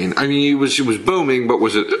the scene? I mean, it was booming, but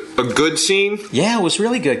was it a good scene? Yeah, it was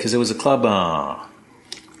really good because it was a club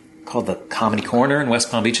called the Comedy Corner in West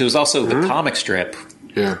Palm Beach. It was also the Comic Strip.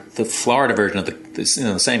 Yeah. The Florida version of the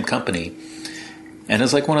same company. And it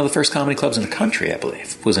was like one of the first comedy clubs in the country, I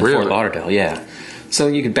believe. It was in Fort Lauderdale, yeah. So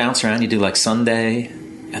you could bounce around. You do like Sunday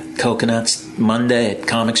at Coconuts, Monday at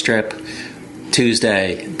Comic Strip,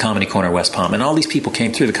 Tuesday, Comedy Corner, West Palm. And all these people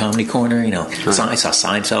came through the Comedy Corner, So I saw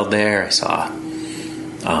Seinfeld there. I saw,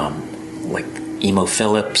 like, Emo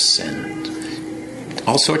Phillips and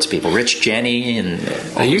all sorts of people. Rich Jenny and...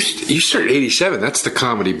 you started 87. That's the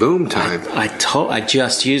comedy boom time. I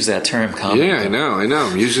just used that term, comedy. Yeah, I know.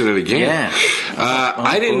 I'm using it again. Yeah.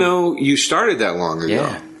 I didn't know you started that long ago.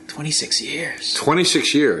 Yeah. 26 years.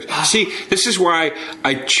 26 years. Wow. See, this is why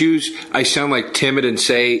I sound like timid and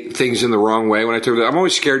say things in the wrong way when I talk. I'm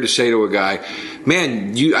always scared to say to a guy, man,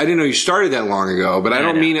 I didn't know you started that long ago, but I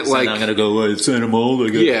don't mean it like... I'm not going to go, well, it's an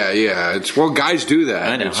old. Yeah. Guys do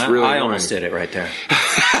that. I know. It's really I almost did it right there.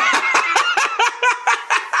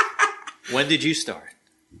 When did you start?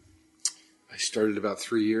 I started about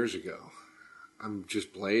 3 years ago. I'm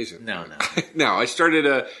just blazing. No. No, I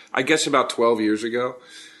started, I guess about 12 years ago.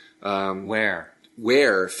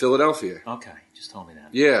 Where? Philadelphia. Okay, just told me that.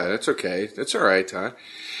 Yeah, that's okay. That's all right, Todd.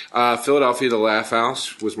 Philadelphia, the Laugh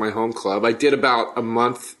House was my home club. I did about a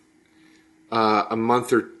month a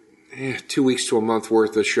month or 2 weeks to a month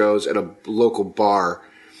worth of shows at a local bar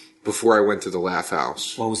before I went to the Laugh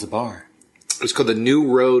House. What was the bar? It's called the New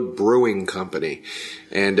Road Brewing Company,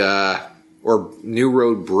 and or New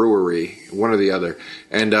Road Brewery, one or the other.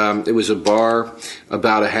 And it was a bar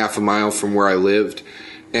about a half a mile from where I lived,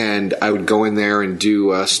 and I would go in there and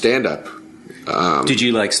do stand-up. Did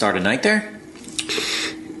you start a night there?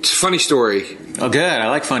 It's a funny story. Oh, good. I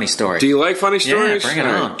like funny stories. Do you like funny stories? Yeah, bring it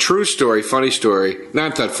on. True story, funny story.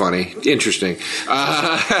 Not that funny. Interesting.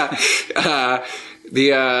 I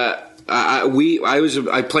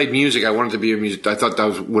played music. I wanted to be a music. I thought that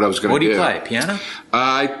was what I was going to do. What do you play? Piano?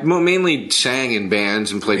 I mainly sang in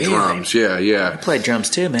bands and played drums. Yeah. I played drums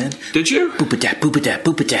too, man. Did you? Boop-a-da, boop-a-da,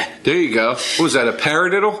 boop-a-da. There you go. What was that, a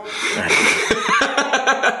paradiddle?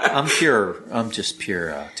 I'm just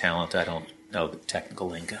pure talent. I don't know the technical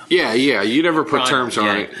lingo. Yeah. You never put terms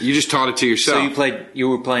on it. You just taught it to yourself. So you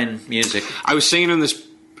were playing music. I was singing in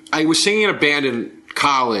a band in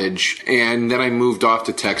college, and then I moved off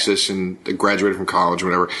to Texas and I graduated from college or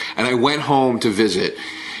whatever, and I went home to visit,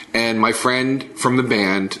 and my friend from the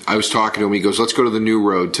band, I was talking to him, he goes, let's go to the New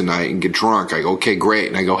Road tonight and get drunk. I go, okay, great.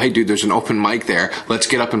 And I go, hey dude, there's an open mic there, let's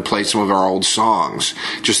get up and play some of our old songs,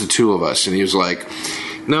 just the two of us. And he was like,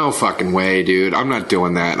 no fucking way, dude, I'm not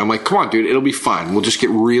doing that. And I'm like, come on dude, it'll be fun, we'll just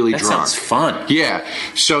get really drunk. That sounds fun. Yeah.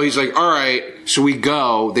 So he's like, all right. So we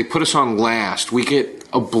go, they put us on last, we get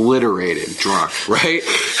obliterated drunk, right?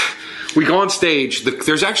 We go on stage,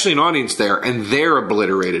 there's actually an audience there, and they're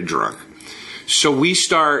obliterated drunk. So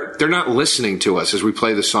they're not listening to us as we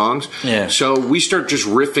play the songs. Yeah. So we start just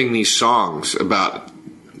riffing these songs about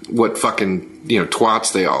what fucking,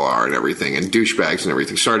 twats they all are and everything, and douchebags and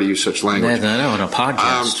everything. Sorry to use such language. I know, on a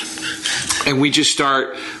podcast. And we just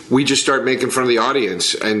start making fun of the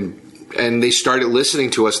audience, and they started listening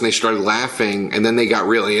to us, and they started laughing, and then they got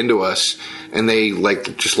really into us, and they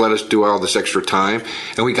just let us do all this extra time.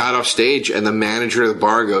 And we got off stage, and the manager of the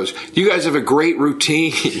bar goes, "You guys have a great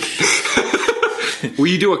routine. Will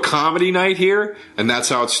you do a comedy night here?" And that's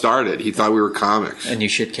how it started. He thought we were comics. And you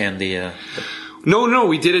shit canned the No,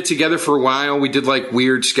 we did it together for a while. We did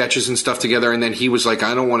weird sketches and stuff together, and then he was like,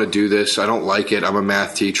 I don't want to do this. I don't like it. I'm a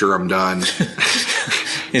math teacher. I'm done.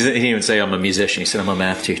 He didn't even say I'm a musician. He said I'm a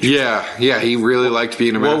math teacher. Yeah. He really liked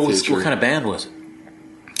being a math teacher. What kind of band was it?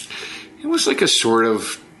 It was a sort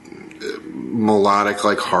of melodic,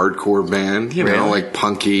 hardcore band. You know,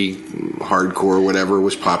 punky, hardcore, whatever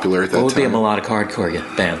was popular at that time. What would be a melodic hardcore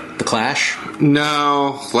band? The Clash?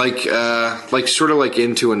 No, sort of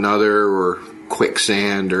Into Another or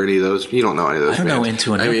Quicksand or any of those. You don't know any of those bands. I don't know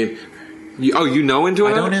Into Another. I mean, you know Into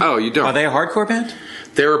Another? Oh, you don't. Are they a hardcore band?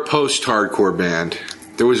 They're a post-hardcore band.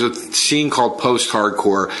 There was a scene called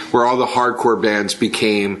post-hardcore where all the hardcore bands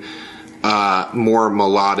became more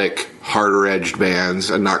melodic, harder-edged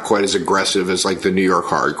bands and not quite as aggressive as the New York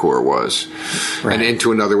hardcore was. Right. And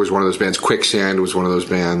Into Another was one of those bands. Quicksand was one of those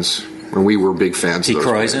bands. And we were big fans of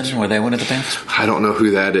those bands. Were they one of the bands? I don't know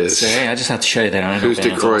who that is. Say, I just have to show you that. I don't Who's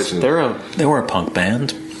Dick Croyson? They were a punk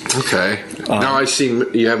band. Okay. Now I see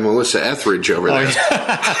you have Melissa Etheridge over there.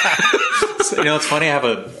 So, it's funny.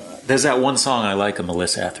 There's that one song I like of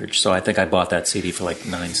Melissa Etheridge, so I think I bought that CD for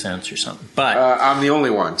 9 cents or something. But I'm the only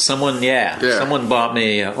one. Someone bought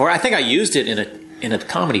me, or I think I used it in a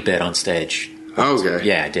comedy bit on stage. Okay.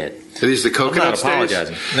 Yeah, I did. Are these the coconut I'm not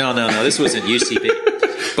apologizing. No. This was in UCB.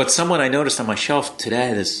 But someone I noticed on my shelf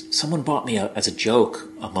today, someone bought me as a joke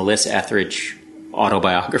a Melissa Etheridge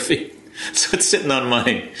autobiography. So it's sitting on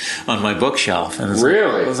my bookshelf. And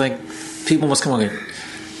really? I was like, people must come on.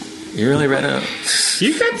 You really read it?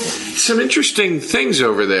 You got some interesting things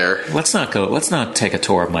over there. Let's not take a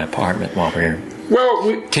tour of my apartment while we're here.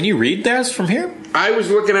 Well, can you read theirs from here? I was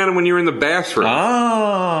looking at them when you were in the bathroom.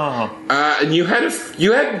 Oh. And you had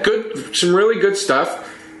some really good stuff.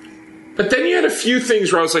 But then you had a few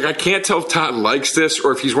things where I was like, I can't tell if Todd likes this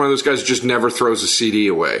or if he's one of those guys who just never throws a CD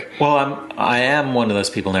away. Well, I am one of those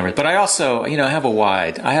people never. But I also, I have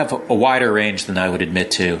a wider range than I would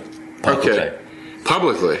admit to publicly. Okay.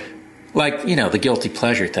 Publicly? The guilty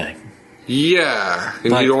pleasure thing. Yeah.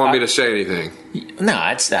 And you don't want me to say anything. No,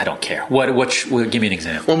 I don't care. Give me an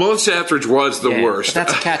example. Well, Melissa Etheridge was the worst. But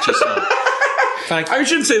that's a catchy song. I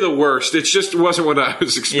shouldn't say the worst. It just wasn't what I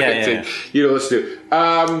was expecting you to listen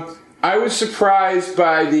to. I was surprised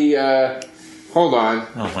by the. Hold on.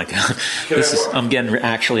 Oh my God! I'm getting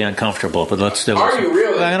actually uncomfortable. But let's do it. Are you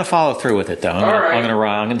really? I'm going to follow through with it, though. I'm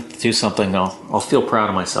going to do something. I'll feel proud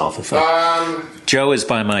of myself if Joe is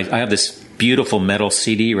by I have this beautiful metal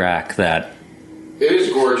CD rack that. It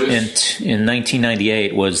is gorgeous. In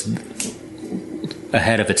 1998 was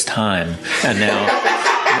ahead of its time, and now.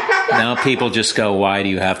 Now people just go, why do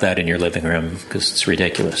you have that in your living room? Because it's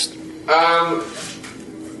ridiculous.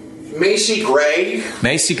 Macy Gray.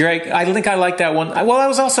 Macy Gray, I think I like that one. Well, that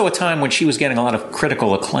was also a time when she was getting a lot of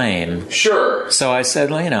critical acclaim. Sure. So I said,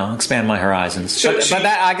 well, expand my horizons. So but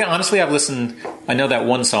that, honestly, I've listened, I know that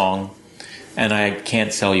one song, and I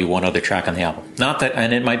can't tell you one other track on the album. Not that,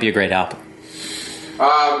 and it might be a great album.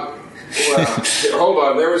 Well, hold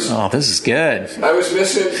on. There was. Oh, this is good. I was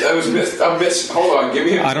missing. Hold on. Give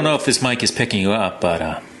me. I don't know if this mic is picking you up,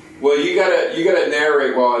 but. Well, you gotta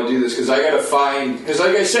narrate while I do this because I gotta find. Because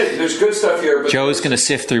like I said, there's good stuff here. But Joe's gonna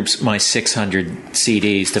sift through my 600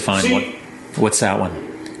 CDs to find one. What's that one?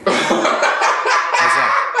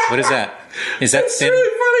 What is that? Is that It's thin? really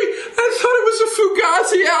funny. I thought it was a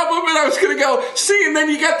Fugazi album, and I was going to go, see, and then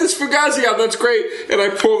you got this Fugazi album. That's great. And I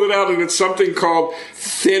pulled it out, and it's something called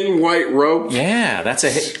Thin White Rope. Yeah, that's a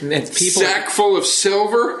hit. People, Sack Full of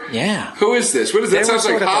Silver? Yeah. Who is this? What is that? Sounds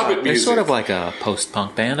like Hobbit music. They're sort of like a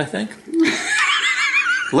post-punk band, I think.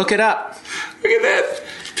 Look it up. Look at that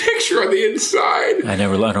picture on the inside. I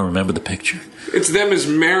don't remember the picture. It's them as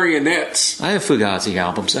marionettes. I have Fugazi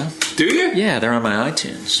albums, though. Do you? Yeah, they're on my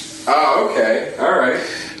iTunes. Oh, okay. All right.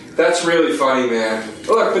 That's really funny, man.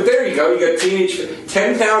 Look, but there you go. You got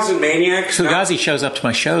 10,000 Maniacs. Fugazi shows up to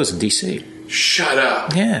my shows in D.C. Shut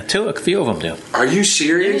up. Yeah, a few of them do. Are you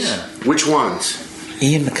serious? Yeah. Which ones?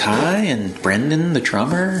 Ian MacKaye and Brendan, the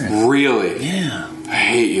drummer. Really? Yeah. I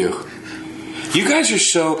hate you. You guys are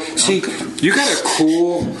so... See, you got a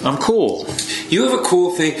cool... I'm cool. You have a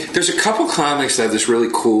cool thing. There's a couple comics that have this really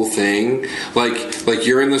cool thing. Like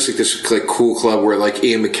you're in this cool club where like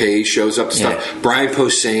Ian MacKaye shows up and stuff. Brian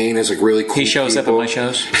Posehn has like really cool He shows people. up at my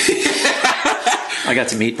shows. I got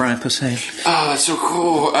to meet Brian Posehn. Oh, that's so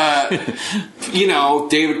cool.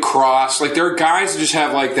 David Cross. Like there are guys that just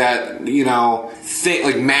have like that, thing,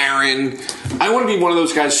 like Marin. I want to be one of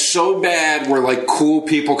those guys so bad where like cool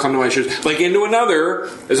people come to my shows. Like Into Another,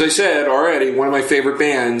 as I said already, one of my favorite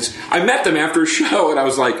bands. I met them after a show and I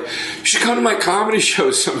was like, you should come to my comedy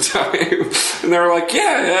shows sometime. And they were like,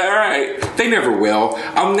 yeah, all right. They never will.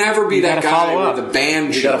 I'll never be that guy where the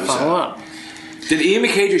band shows up. You gotta follow up. Did Ian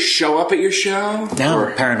MacKaye just show up at your show? Now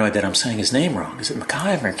I'm paranoid that I'm saying his name wrong. Is it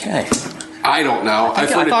MacKaye or MacKaye? I don't know. I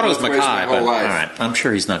thought it was MacKaye, but all life. right. I'm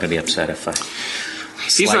sure he's not going to be upset if I...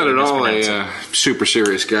 He's not at all a super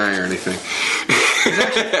serious guy or anything.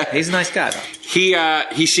 He's a nice guy, though.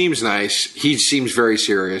 He seems nice. He seems very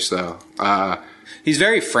serious, though. He's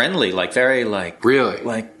very friendly, very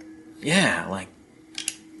really,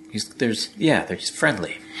 He's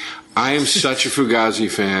friendly. I am such a Fugazi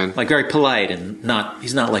fan. Like very polite and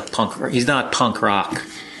he's not like punk. He's not punk rock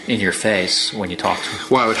in your face when you talk to him.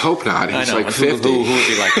 Well, I would hope not. He's I know. like 50. Who would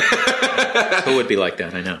be like that? Who would be like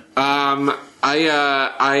that? I know.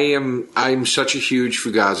 I'm such a huge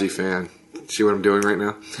Fugazi fan. See what I'm doing right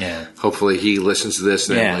now? Yeah. Hopefully he listens to this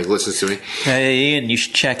and listens to me. Hey, Ian, you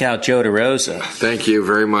should check out Joe DeRosa. Thank you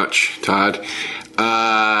very much, Todd.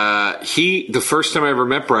 The first time I ever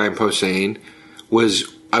met Brian Posehn was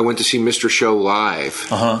I went to see Mr. Show live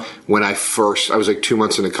when I was like 2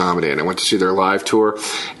 months into comedy, and I went to see their live tour.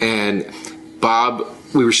 And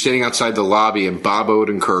we were standing outside the lobby, and Bob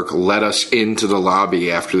Odenkirk let us into the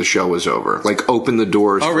lobby after the show was over. Like, opened the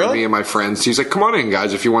doors for me and my friends. He's like, come on in,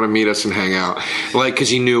 guys, if you want to meet us and hang out. Like, because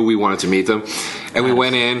he knew we wanted to meet them. And we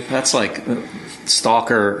went in. That's like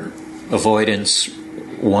stalker avoidance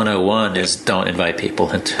 101 is don't invite people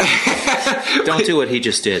into... Don't do what he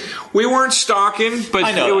just did. We weren't stalking, but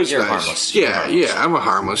I know, it was you're nice. Harmless. Yeah, I'm a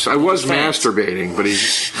harmless. I was masturbating, but he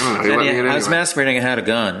let me in anyway. I was masturbating and had a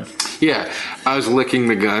gun. Yeah, I was licking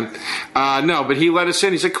the gun. No, but he let us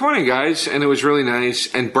in. He's like, come on in, guys. And it was really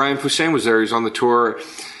nice. And Brian Posehn was there. He was on the tour.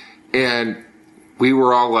 And we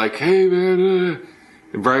were all like, hey, man.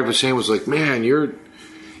 And Brian Posehn was like, man, you're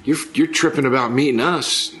tripping about meeting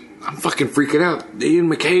us. I'm fucking freaking out. Ian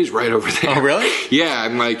MacKaye's right over there. Oh, really? Yeah,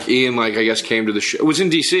 and Ian, I guess came to the show. It was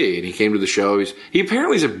in D.C., and he came to the show. He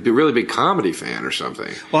apparently is a really big comedy fan or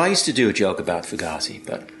something. Well, I used to do a joke about Fugazi,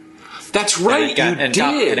 but... That's right, and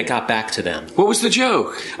it got back to them. What was the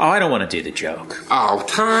joke? Oh, I don't want to do the joke. Oh,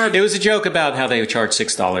 Todd. It was a joke about how they would charge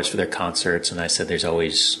 $6 for their concerts, and I said there's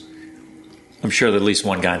always... I'm sure that at least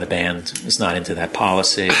one guy in the band is not into that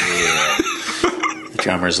policy. The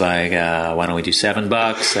drummer's like, why don't we do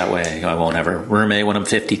 $7? That way I won't have a roommate when I'm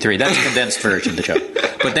 53. That's a condensed version of the joke.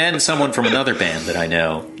 But then someone from another band that I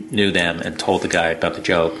know knew them and told the guy about the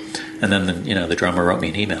joke. And then, the drummer wrote me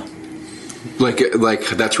an email. Like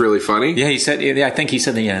that's really funny? Yeah, he said, I think he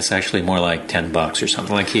said that, it's actually more like $10 or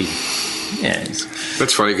something.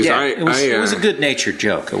 That's funny, because it was a good-natured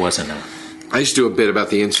joke. It wasn't a... I used to do a bit about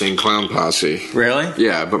the Insane Clown Posse. Really?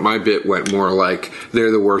 Yeah, but my bit went more like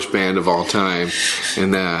they're the worst band of all time,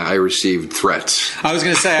 and I received threats. I was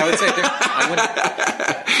going to say, I would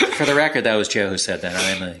say, for the record, that was Joe who said that. I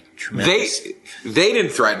am a tremendous... They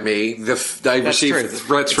didn't threaten me. I received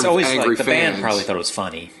threats from angry fans. The band probably thought it was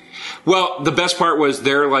funny. Well, the best part was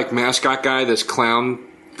their like mascot guy, this clown,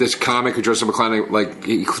 this comic who dresses up a clown, like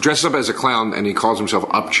he dresses up as a clown and he calls himself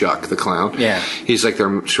Upchuck the clown. Yeah, he's like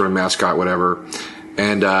their sort of mascot, whatever.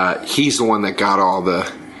 And he's the one that got all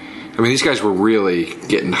the. I mean, these guys were really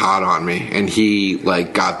getting hot on me, and he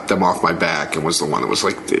like got them off my back and was the one that was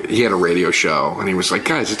like, he had a radio show, and he was like,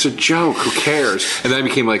 guys, it's a joke, who cares? And then I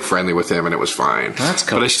became like friendly with him, and it was fine. That's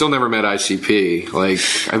cool. But I still never met ICP. Like,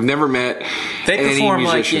 I've never met any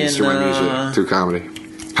musicians through my music, through comedy.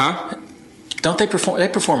 Huh? Don't they perform? They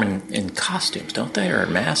perform in costumes, don't they, or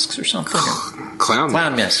masks or something? Clown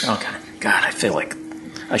masks. Okay. God, I feel like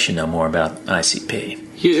I should know more about ICP.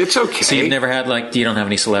 Yeah, it's okay. So you've never had you don't have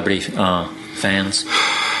any celebrity fans,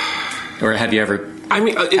 or have you ever? I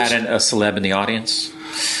mean, had a celeb in the audience?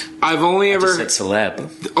 I've only ever said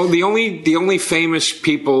celeb. Oh, the only famous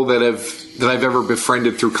people that I've ever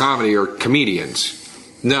befriended through comedy are comedians.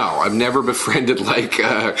 No, I've never befriended like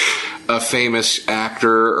a famous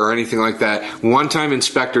actor or anything like that. One time,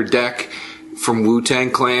 Inspector Deck from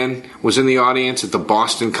Wu-Tang Clan was in the audience at the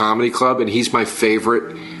Boston Comedy Club, and he's my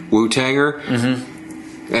favorite Wu-Tanger. Mm-hmm.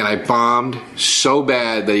 And I bombed so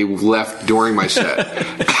bad that he left during my set.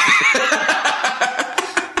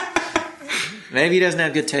 Maybe he doesn't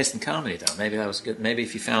have good taste in comedy, though. Maybe that was good. Maybe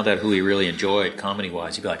if you found out who he really enjoyed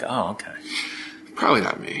comedy-wise, you'd be like, oh, okay. Probably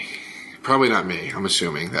not me. I'm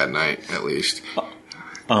assuming that night, at least.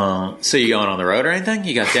 So you going on the road or anything?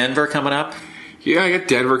 You got Denver coming up? Yeah, I got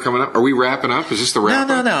Denver coming up. Are we wrapping up? Is this the wrap?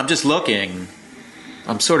 No. I'm just looking.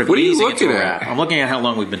 I'm sort of what are you easing looking into a at? wrap. I'm looking at how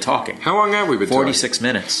long we've been talking. How long have we been 46 talking?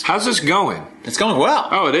 minutes. How's this going? It's going well.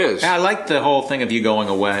 Oh, it is? Yeah, I like the whole thing of you going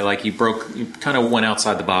away. Like you kind of went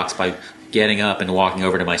outside the box by getting up and walking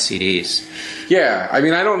over to my CDs. Yeah, I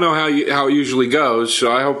mean, I don't know how it usually goes,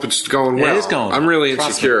 so I hope it's going well. It is going well. I'm really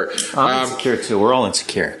insecure. I'm insecure, too. We're all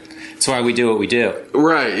insecure. That's why we do what we do.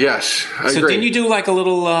 Right, yes. I agree. Didn't you do like a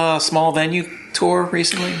little small venue tour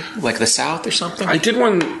recently? Like the South or something? I did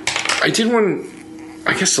one, I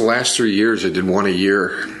guess the last 3 years I did one a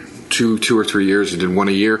year. Two or 3 years I did one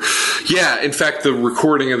a year. Yeah, in fact, the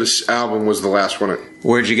recording of this album was the last one.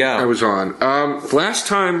 Where'd you go? I was on. Last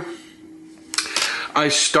time I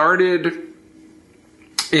started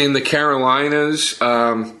in the Carolinas.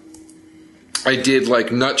 I did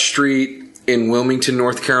like Nut Street in Wilmington,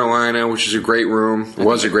 North Carolina, which is a great room. It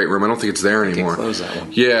was a great room. I don't think it's there anymore. Close that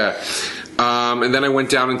one. Yeah. And then I went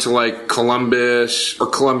down into like Columbia,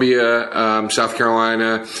 South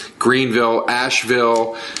Carolina, Greenville,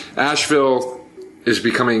 Asheville. Asheville is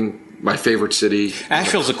becoming my favorite city.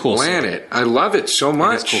 Asheville's a cool planet. City. I love it so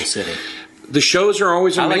much. It's a cool city. The shows are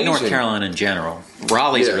always amazing. I like North Carolina in general.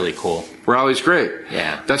 Raleigh's really cool. Raleigh's great.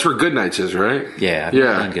 Yeah. That's where Good Nights is, right? Yeah, I've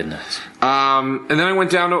done Good Nights. And then I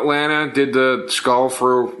went down to Atlanta, did the Skull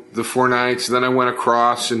for the 4 nights. And then I went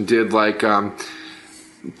across and did like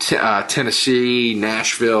Tennessee,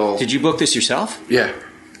 Nashville. Did you book this yourself? Yeah.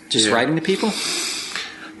 Just writing to people?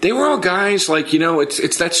 They were all guys like,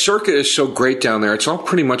 it's that circuit is so great down there. It's all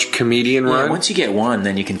pretty much comedian run. Once you get one,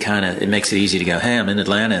 then you can it makes it easy to go, hey, I'm in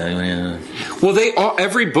Atlanta. Well,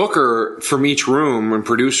 every booker from each room and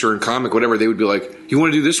producer and comic, whatever, they would be like, you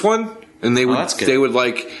want to do this one? And they would, I'd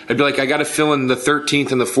be like, I got to fill in the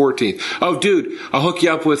 13th and the 14th. Oh, dude, I'll hook you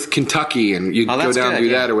up with Kentucky and you go down and do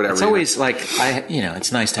that or whatever. It's always like,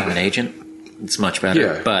 it's nice to have an agent. It's much better.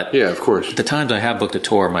 Yeah, but of course. The times I have booked a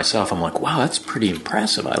tour myself, I'm like, wow, that's pretty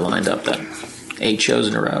impressive. I lined up 8 shows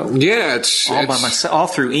in a row. Yeah, it's by myself, all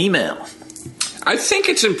through email. I think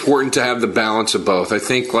it's important to have the balance of both. I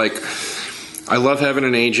think I love having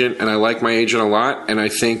an agent, and I like my agent a lot, and I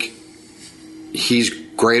think he's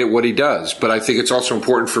great at what he does. But I think it's also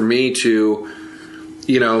important for me to,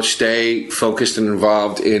 stay focused and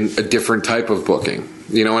involved in a different type of booking.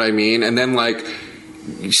 You know what I mean? And then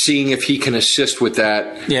seeing if he can assist with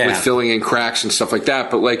that, with filling in cracks and stuff like that.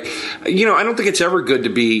 But I don't think it's ever good to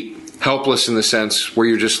be helpless in the sense where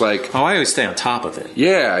you're just like, I always stay on top of it.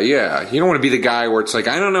 Yeah. You don't want to be the guy where it's like,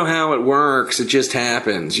 I don't know how it works. It just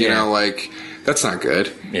happens. You know, that's not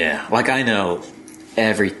good. Yeah. I know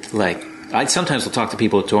I sometimes will talk to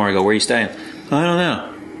people at tour and I go, where are you staying? I don't know.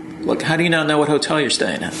 Look, how do you not know what hotel you're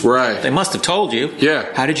staying at? Right. They must have told you.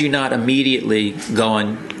 Yeah. How did you not immediately go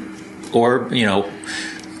on or,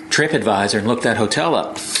 TripAdvisor and look that hotel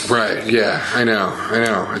up? Right, yeah, I know.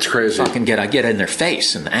 It's crazy. I get in their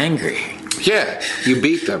face and angry. Yeah, you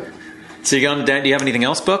beat them. So you're going to, do you have anything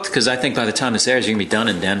else booked? Because I think by the time this airs, you're going to be done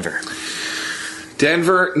in Denver.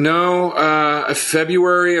 Denver, no.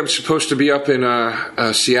 February, I'm supposed to be up in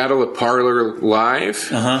Seattle at Parlor Live.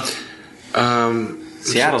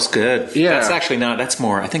 Seattle's good. Yeah. That's actually not, that's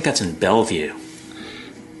more, I think that's in Bellevue.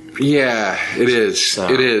 Yeah, it is. So,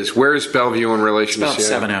 it is. Where is Bellevue in relation about to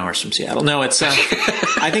Seattle? 7 hours from Seattle. No, it's,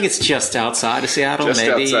 I think it's just outside of Seattle. Just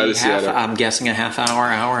maybe outside of Seattle. I'm guessing a half hour.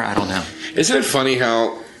 I don't know. Isn't it funny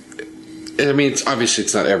how, I mean, obviously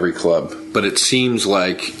it's not every club, but it seems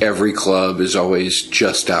like every club is always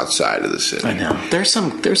just outside of the city. I know. There's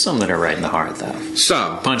some that are right in the heart, though.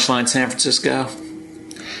 Some. Punchline San Francisco.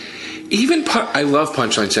 Even, I love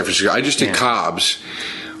Punchline San Francisco. I just did Cobb's.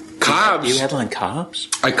 Cobb's. You headline Cobb's?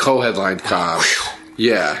 I co-headlined Cobb's.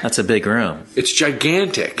 Yeah. That's a big room. It's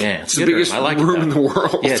gigantic. Yeah, it's the biggest room in the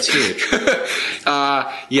world. Yeah, it's huge.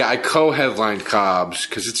 Yeah, I co-headlined Cobb's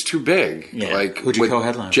because it's too big. Yeah. Like, who'd you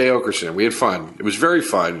co-headline? Jay Okerson. We had fun. It was very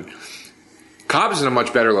fun. Cobb's is in a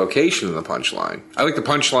much better location than the Punchline. I like the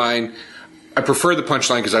Punchline. I prefer the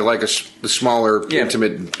Punchline because I like the smaller,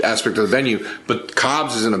 intimate aspect of the venue. But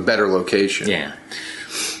Cobb's is in a better location. Yeah.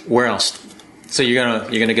 Where else? So you're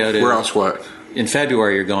gonna go to. Where else? What? In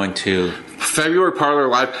February, you're going to. February Parlor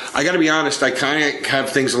Live. I got to be honest. I kind of have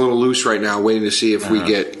things a little loose right now, waiting to see if we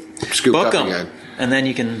get scooped book up them. again. And then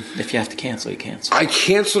you can, if you have to cancel, you cancel. I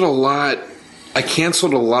canceled a lot.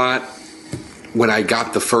 When I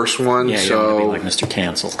got the first one. Yeah, you so don't want to be like Mr.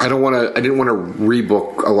 Cancel. I didn't want to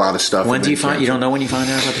rebook a lot of stuff. When do you find? You don't know when you find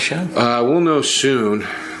out about the show? We'll know soon.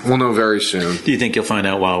 We'll know very soon. Do you think you'll find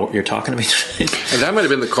out while you're talking to me tonight? And that might have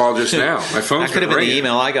been the call just now. My phone's That could have been the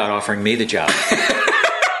email I got offering me the job.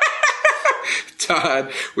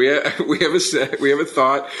 Todd, we have a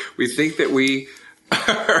thought. We think that we.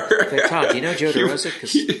 Hey, Todd, do you know Joe DeRosa?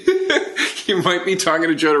 'Cause you might be talking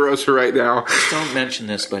to Joe DeRosa right now. Just don't mention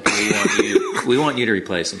this, but we want you to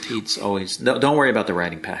replace him. Pete's always. Don't worry about the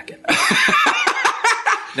writing packet.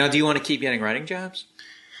 Now, do you want to keep getting writing jobs,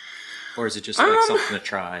 or is it just like something to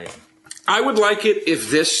try? I would like it if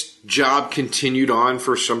this job continued on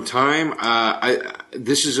for some time. I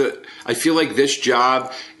feel like this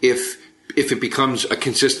job, if it becomes a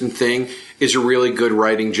consistent thing, is a really good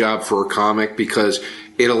writing job for a comic because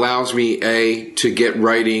it allows me, to get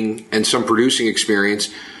writing and some producing experience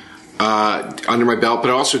under my belt,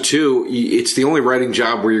 but also, too, it's the only writing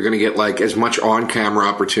job where you're going to get, like, as much on-camera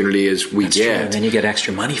opportunity as we That's get. True. And then you get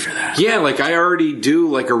extra money for that. Yeah, like, I already do,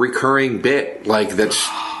 like, a recurring bit, like, that's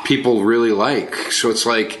people really like. So it's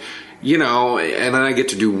like, you know, and then I get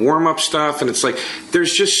to do warm-up stuff, and it's like,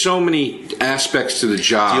 there's just so many aspects to the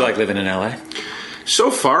job. Do you like living in L.A.?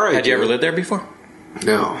 So far, I do. Had you ever lived there before?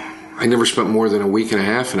 No. I never spent more than a week and a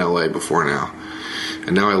half in L.A. before now.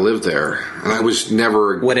 And now I live there. And I was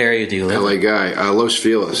never What area do you live LA in? guy. Los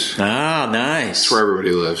Feliz. Ah, nice. That's where everybody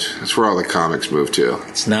lives. That's where all the comics move to.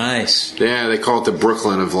 It's nice. Yeah, they call it the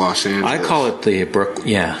Brooklyn of Los Angeles. I call it the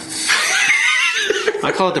yeah.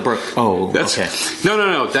 I call it the okay. No.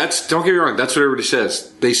 Don't get me wrong. That's what everybody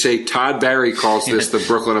says. They say Todd Barry calls this the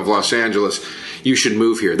Brooklyn of Los Angeles. You should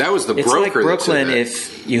move here. That was the It's broker. like Brooklyn that said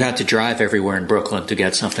that. if you had to drive everywhere in Brooklyn to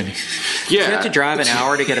get something. Yeah. If you have to drive an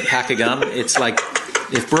hour to get a pack of gum, it's like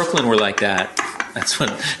if Brooklyn were like that. That's what.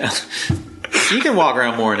 You can walk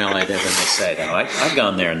around more in LA than they say, though. I've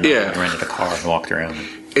gone there and rented a car and walked around.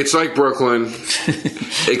 It's like Brooklyn,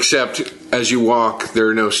 except as you walk, there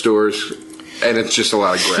are no stores. And it's just a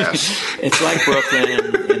lot of grass. It's like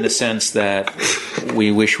Brooklyn in the sense that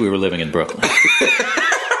we wish we were living in Brooklyn.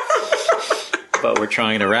 But we're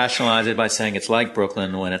trying to rationalize it by saying it's like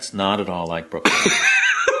Brooklyn when it's not at all like Brooklyn.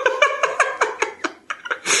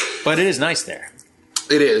 But it is nice there.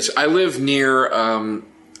 It is. I live near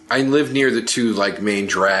the two like main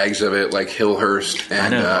drags of it, like Hillhurst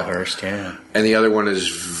and I know Hillhurst, yeah. And the other one is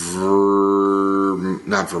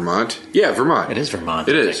not Vermont. Yeah, Vermont. It is Vermont.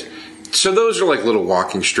 It is. So those are like little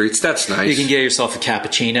walking streets. That's nice. You can get yourself a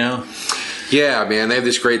cappuccino. Yeah, man. They have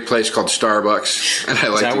this great place called Starbucks, and I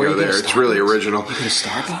like to go there. It's really original. You go to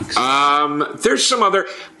Starbucks? There's some other.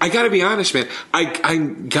 I got to be honest, man. I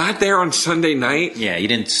got there on Sunday night. Yeah, you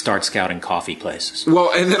didn't start scouting coffee places.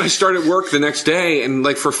 Well, and then I started work the next day, and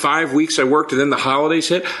like for 5 weeks I worked, and then the holidays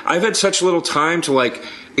hit. I've had such little time to like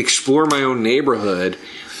explore my own neighborhood.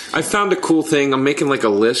 I found a cool thing. I'm making like a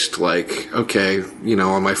list, like, okay, you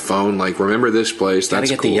know, on my phone, like, remember this place. Gotta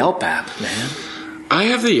That's get cool. the Yelp app, man. I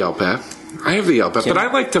have the Yelp app. But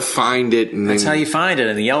I like to find it. And That's how you find it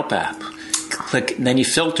in the Yelp app. Click, and then you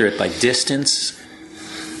filter it by distance.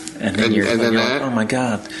 And then you're like, oh my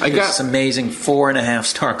God. There's this amazing 4.5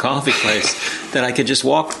 star coffee place that I could just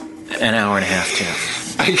walk an hour and a half to.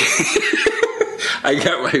 I I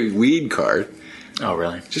got my weed card. Oh,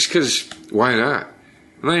 really? Just because, why not?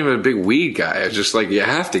 I'm not even a big weed guy. I was just like, you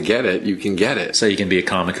have to get it. You can get it. So you can be a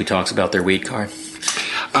comic who talks about their weed card?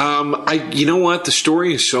 You know what? The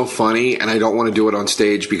story is so funny, and I don't want to do it on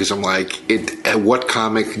stage because I'm like, what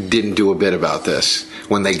comic didn't do a bit about this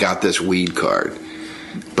when they got this weed card?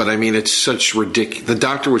 But I mean, it's such ridiculous. The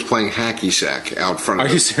doctor was playing hacky sack out front of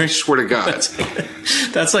Are you serious? I swear to God.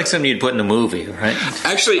 That's like something you'd put in a movie, right?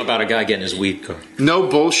 Actually, about a guy getting his weed card. No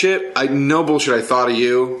bullshit. I thought of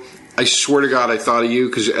you. I swear to God, I thought of you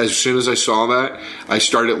because as soon as I saw that, I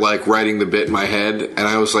started like writing the bit in my head, and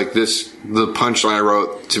I was like, the punchline I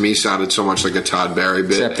wrote to me sounded so much like a Todd Barry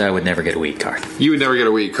bit. Except I would never get a weed card. You would never get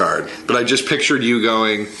a weed card, but I just pictured you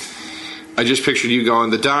going.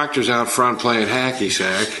 The doctor's out front playing hacky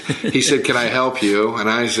sack. He said, "Can I help you?" And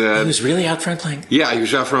I said, He was really out front playing? Yeah, he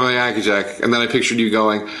was out front playing hacky sack. And then I pictured you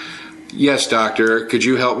going, "Yes, doctor, could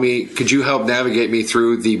you help me? Could you help navigate me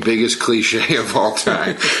through the biggest cliche of all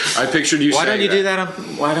time?" I pictured you Why saying don't you do that?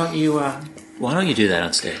 Why don't you do that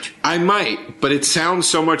on stage? I might, but it sounds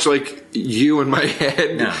so much like you in my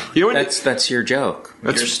head. No, you know what? That's your joke.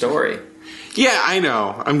 That's your story. Yeah, I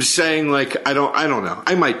know. I'm just saying, like, I don't know.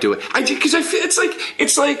 I might do it. I do because I feel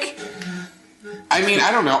it's like. I mean,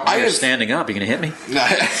 I don't know. You're standing up. You gonna hit me? No,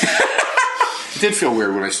 it did feel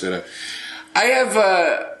weird when I stood up. I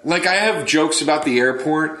have jokes about the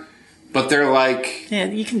airport, but they're like. Yeah,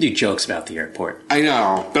 you can do jokes about the airport. I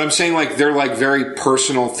know, but I'm saying like they're like very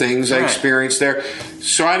personal things I experienced there.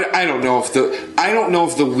 So I don't know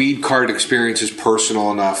if the weed card experience is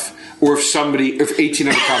personal enough. Or if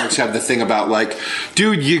 1,800 comics have the thing about like,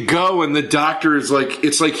 dude, you go and the doctor is like,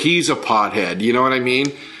 it's like he's a pothead. You know what I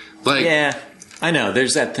mean? Like, yeah, I know.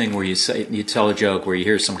 There's that thing where you tell a joke where you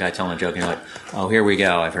hear some guy telling a joke and you're like, oh, here we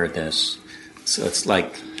go. I've heard this. So it's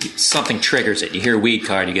like something triggers it. You hear weed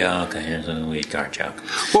card, you go, okay, here's a weed card joke.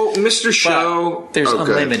 Well, Mr. Show, but there's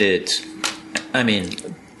unlimited. I mean,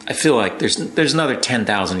 I feel like there's another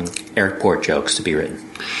 10,000 airport jokes to be written.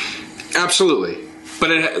 Absolutely. But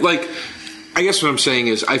I guess what I'm saying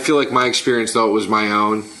is, I feel like my experience, though it was my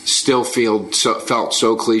own, still felt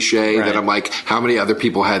so cliche that I'm like, how many other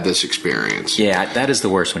people had this experience? Yeah, that is the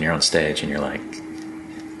worst when you're on stage and you're like,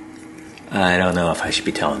 I don't know if I should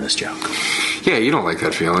be telling this joke. Yeah, you don't like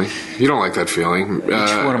that feeling. You don't like that feeling. Each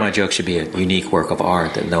one of my jokes should be a unique work of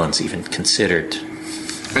art that no one's even considered.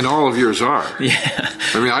 And all of yours are. Yeah.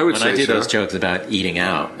 I mean, I would say when I do those jokes about eating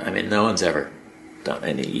out, I mean, no one's ever done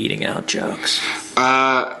any eating out jokes.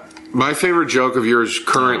 My favorite joke of yours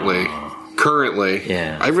currently,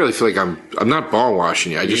 yeah. I really feel like I'm not ball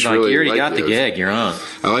washing you. I just really you already like got the gig. You're on.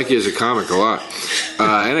 I like you as a comic a lot,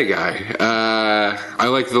 and a guy. I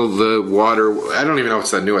like the water. I don't even know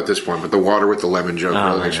what's that new at this point, but the water with the lemon joke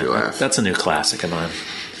really makes me laugh. That's a new classic of mine.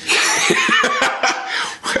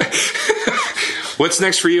 What's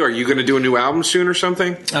next for you? Are you going to do a new album soon or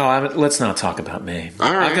something? Oh, let's not talk about me.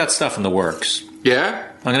 All right. I've got stuff in the works. Yeah?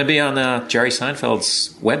 I'm going to be on Jerry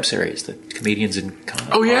Seinfeld's web series, the Comedians in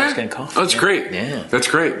Coffee. Oh, yeah? Oh, that's great. Yeah. That's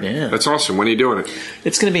great. Yeah. That's awesome. When are you doing it?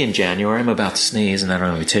 It's going to be in January. I'm about to sneeze and I don't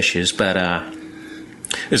have any tissues. But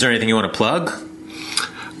is there anything you want to plug?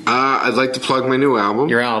 I'd like to plug my new album.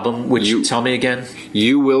 Your album, which tell me again?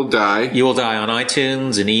 You Will Die. You Will Die on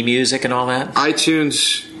iTunes and eMusic and all that?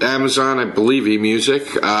 iTunes, Amazon, I believe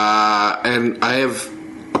eMusic. And I have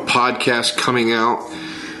a podcast coming out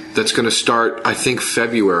that's going to start, I think,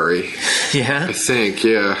 February. Yeah? I think,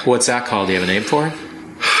 yeah. What's that called? Do you have a name for it?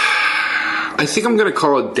 I think I'm going to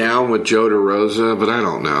call it Down with Joe DeRosa, but I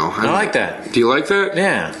don't know. I like that. Do you like that?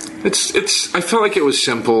 Yeah. It's. I felt like it was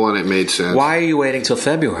simple and it made sense. Why are you waiting till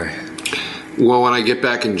February? Well, when I get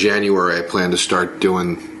back in January, I plan to start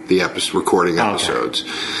doing the recording episodes.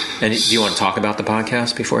 Okay. And do you want to talk about the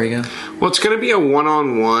podcast before you go? Well, it's going to be a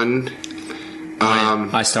one-on-one.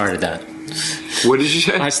 I started that. What did you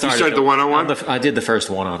say? I started you started the one-on-one? I did the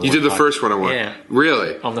first one-on-one. You did the first one-on-one? Yeah.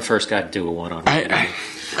 Really? I'm the first guy to do a one-on-one.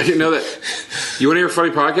 I didn't know that. You want to hear a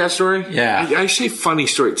funny podcast story? Yeah. I say funny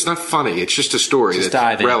story. It's not funny. It's just a story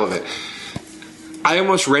that's relevant. I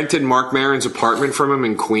almost rented Mark Maron's apartment from him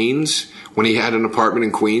in Queens when he had an apartment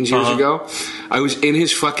in Queens years ago. I was in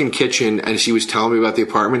his fucking kitchen as he was telling me about the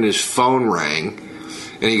apartment, and his phone rang.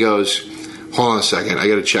 And he goes, hold on a second. I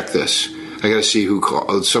got to check this. I got to see who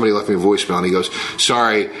called. Somebody left me a voicemail, and he goes,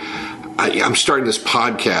 sorry, I'm starting this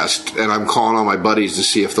podcast, and I'm calling all my buddies to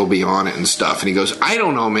see if they'll be on it and stuff. And he goes, I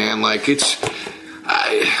don't know, man. Like,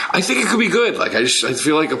 I think it could be good. Like, I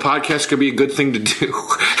feel like a podcast could be a good thing to do.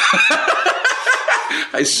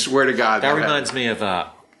 I swear to God. That reminds me of,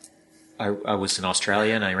 I was in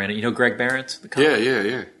Australia, and I ran it. You know Greg Barrett? The comic?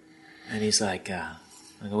 Yeah. And he's like,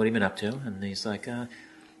 I go, what have you been up to? And he's like,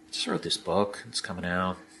 just wrote this book. It's coming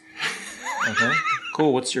out. Okay,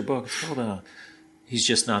 cool. What's your book? It's called He's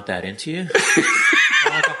Just Not That Into You.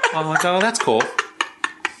 I'm like, oh, that's cool.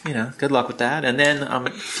 Good luck with that. And then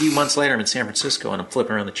a few months later, I'm in San Francisco, and I'm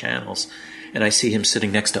flipping around the channels, and I see him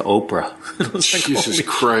sitting next to Oprah. Jesus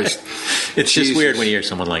Christ. It's just weird when you hear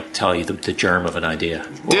someone tell you the germ of an idea.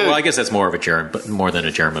 Well, I guess that's more of a germ, but more than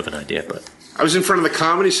a germ of an idea. But I was in front of the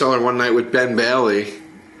Comedy Cellar one night with Ben Bailey,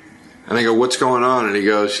 and I go, what's going on? And he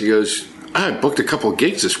goes, I booked a couple of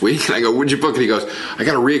gigs this week. And I go, what'd you book? And he goes, I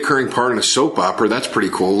got a reoccurring part in a soap opera. That's pretty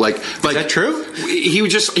cool. Is that true? He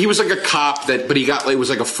was like a cop but he got, it was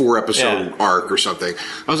like a 4-episode arc or something.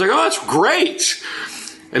 I was like, oh, that's great.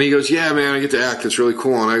 And he goes, yeah, man, I get to act. It's really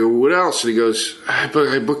cool. And I go, what else? And he goes, I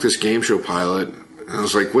booked this game show pilot. And I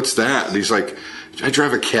was like, what's that? And he's like, I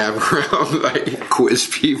drive a cab around. I quiz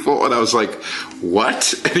people. And I was like,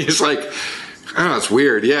 what? And he's like, oh, it's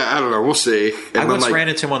weird. Yeah, I don't know. We'll see. And I once ran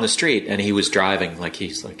into him on the street, and he was driving.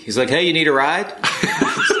 He's like, hey, you need a ride?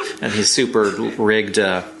 And his super rigged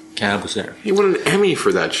cab was there. He won an Emmy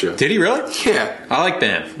for that show. Did he really? Yeah. I like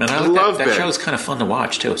Ben. And I love Ben. That show is kind of fun to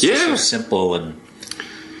watch, too. It's just so simple and...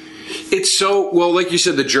 It's so, well, like you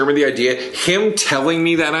said, the germ of the idea, him telling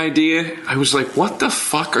me that idea, I was like, what the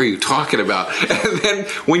fuck are you talking about? And then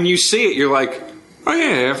when you see it, you're like, oh,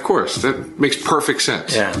 yeah, of course. That makes perfect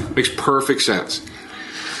sense. Yeah. Makes perfect sense.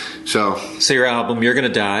 So your album, You're Gonna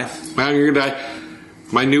Die. You're Gonna Die.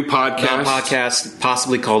 My new podcast. Podcast,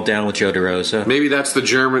 possibly called Down with Joe DeRosa. Maybe that's the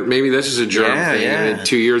German, maybe this is a German thing. Yeah. And in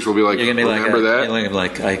 2 years, we'll be like, you're gonna be remember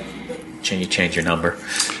that? You change your number.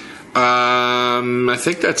 I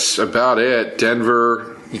think that's about it.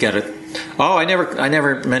 Denver. You got it. Oh, I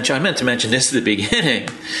never mentioned. I meant to mention this at the beginning.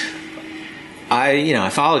 I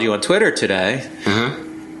followed you on Twitter today.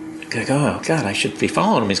 I go, oh God, I should be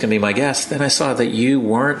following him. He's going to be my guest. Then I saw that you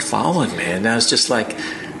weren't following me, and I was just like,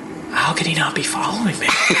 how could he not be following me?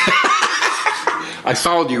 I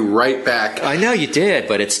followed you right back. I know you did,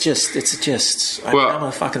 but it's just. I'm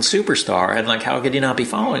a fucking superstar, and how could you not be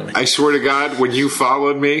following me? I swear to God, when you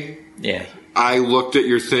followed me, I looked at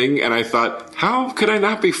your thing and I thought, how could I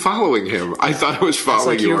not be following him? I thought I was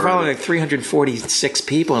following you. You were following 346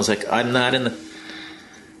 people. I was like, I'm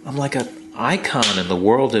like an icon in the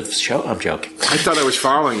world of show. I'm joking. I thought I was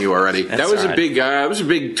following you already. That was a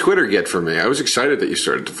big Twitter get for me. I was excited that you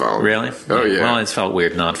started to follow me. Really? Oh, yeah. Well, it felt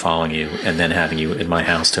weird not following you and then having you in my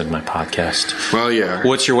house doing my podcast. Well, yeah.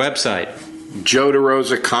 What's your website?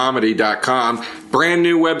 JoeDeRosaComedy.com. Brand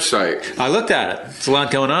new website. I looked at it. There's a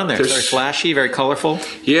lot going on there. It's very flashy, very colorful.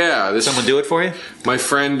 Yeah. Someone do it for you? My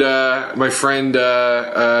friend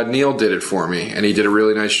Neil did it for me, and he did a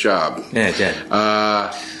really nice job. Yeah, it did.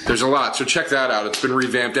 There's a lot, so check that out. It's been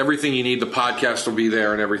revamped. Everything you need, the podcast will be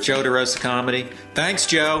there and everything. Joe DeRosa Comedy. Thanks,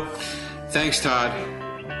 Joe. Thanks, Todd.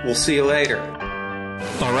 We'll see you later.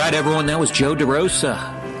 All right, everyone. That was Joe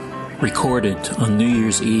DeRosa, recorded on New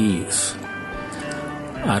Year's Eve.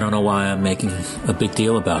 I don't know why I'm making a big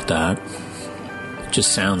deal about that. It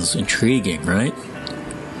just sounds intriguing, right?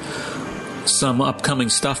 Some upcoming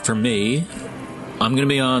stuff for me. I'm going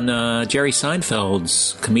to be on Jerry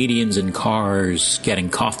Seinfeld's Comedians in Cars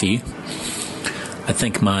Getting Coffee. I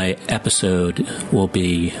think my episode will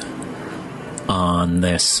be on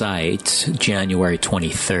their site January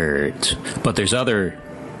 23rd. But there's other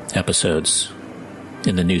episodes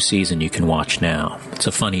in the new season you can watch now. It's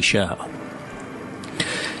a funny show.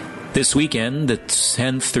 This weekend, the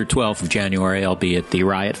 10th through 12th of January, I'll be at the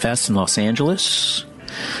Riot Fest in Los Angeles.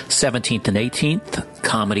 17th and 18th,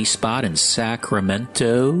 Comedy Spot in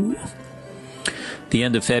Sacramento. The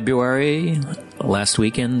end of February, last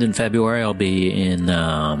weekend in February, I'll be in,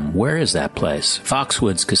 where is that place?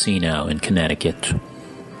 Foxwoods Casino in Connecticut.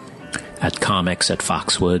 At Comics at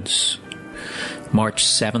Foxwoods. March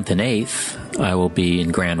 7th and 8th, I will be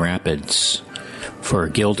in Grand Rapids for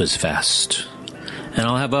Gilda's Fest. And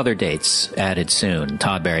I'll have other dates added soon.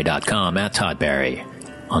 ToddBerry.com, at ToddBerry.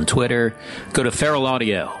 On Twitter, go to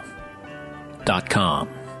feralaudio.com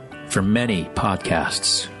for many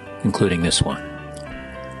podcasts, including this one.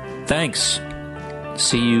 Thanks.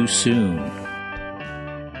 See you soon.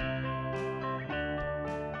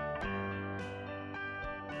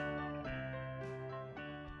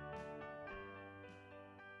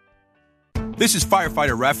 This is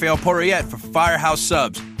firefighter Rafael Porriette for Firehouse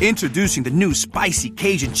Subs. Introducing the new spicy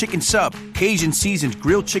Cajun chicken sub. Cajun seasoned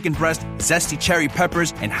grilled chicken breast, zesty cherry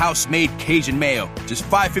peppers, and house-made Cajun mayo. Just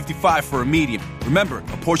 $5.55 for a medium. Remember,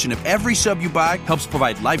 a portion of every sub you buy helps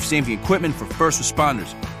provide life-saving equipment for first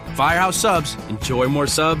responders. Firehouse Subs. Enjoy more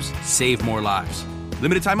subs, save more lives.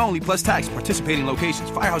 Limited time only, plus tax. Participating locations.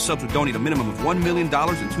 Firehouse Subs would donate a minimum of $1 million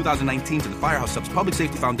in 2019 to the Firehouse Subs Public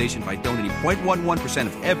Safety Foundation by donating 0.11%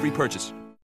 of every purchase.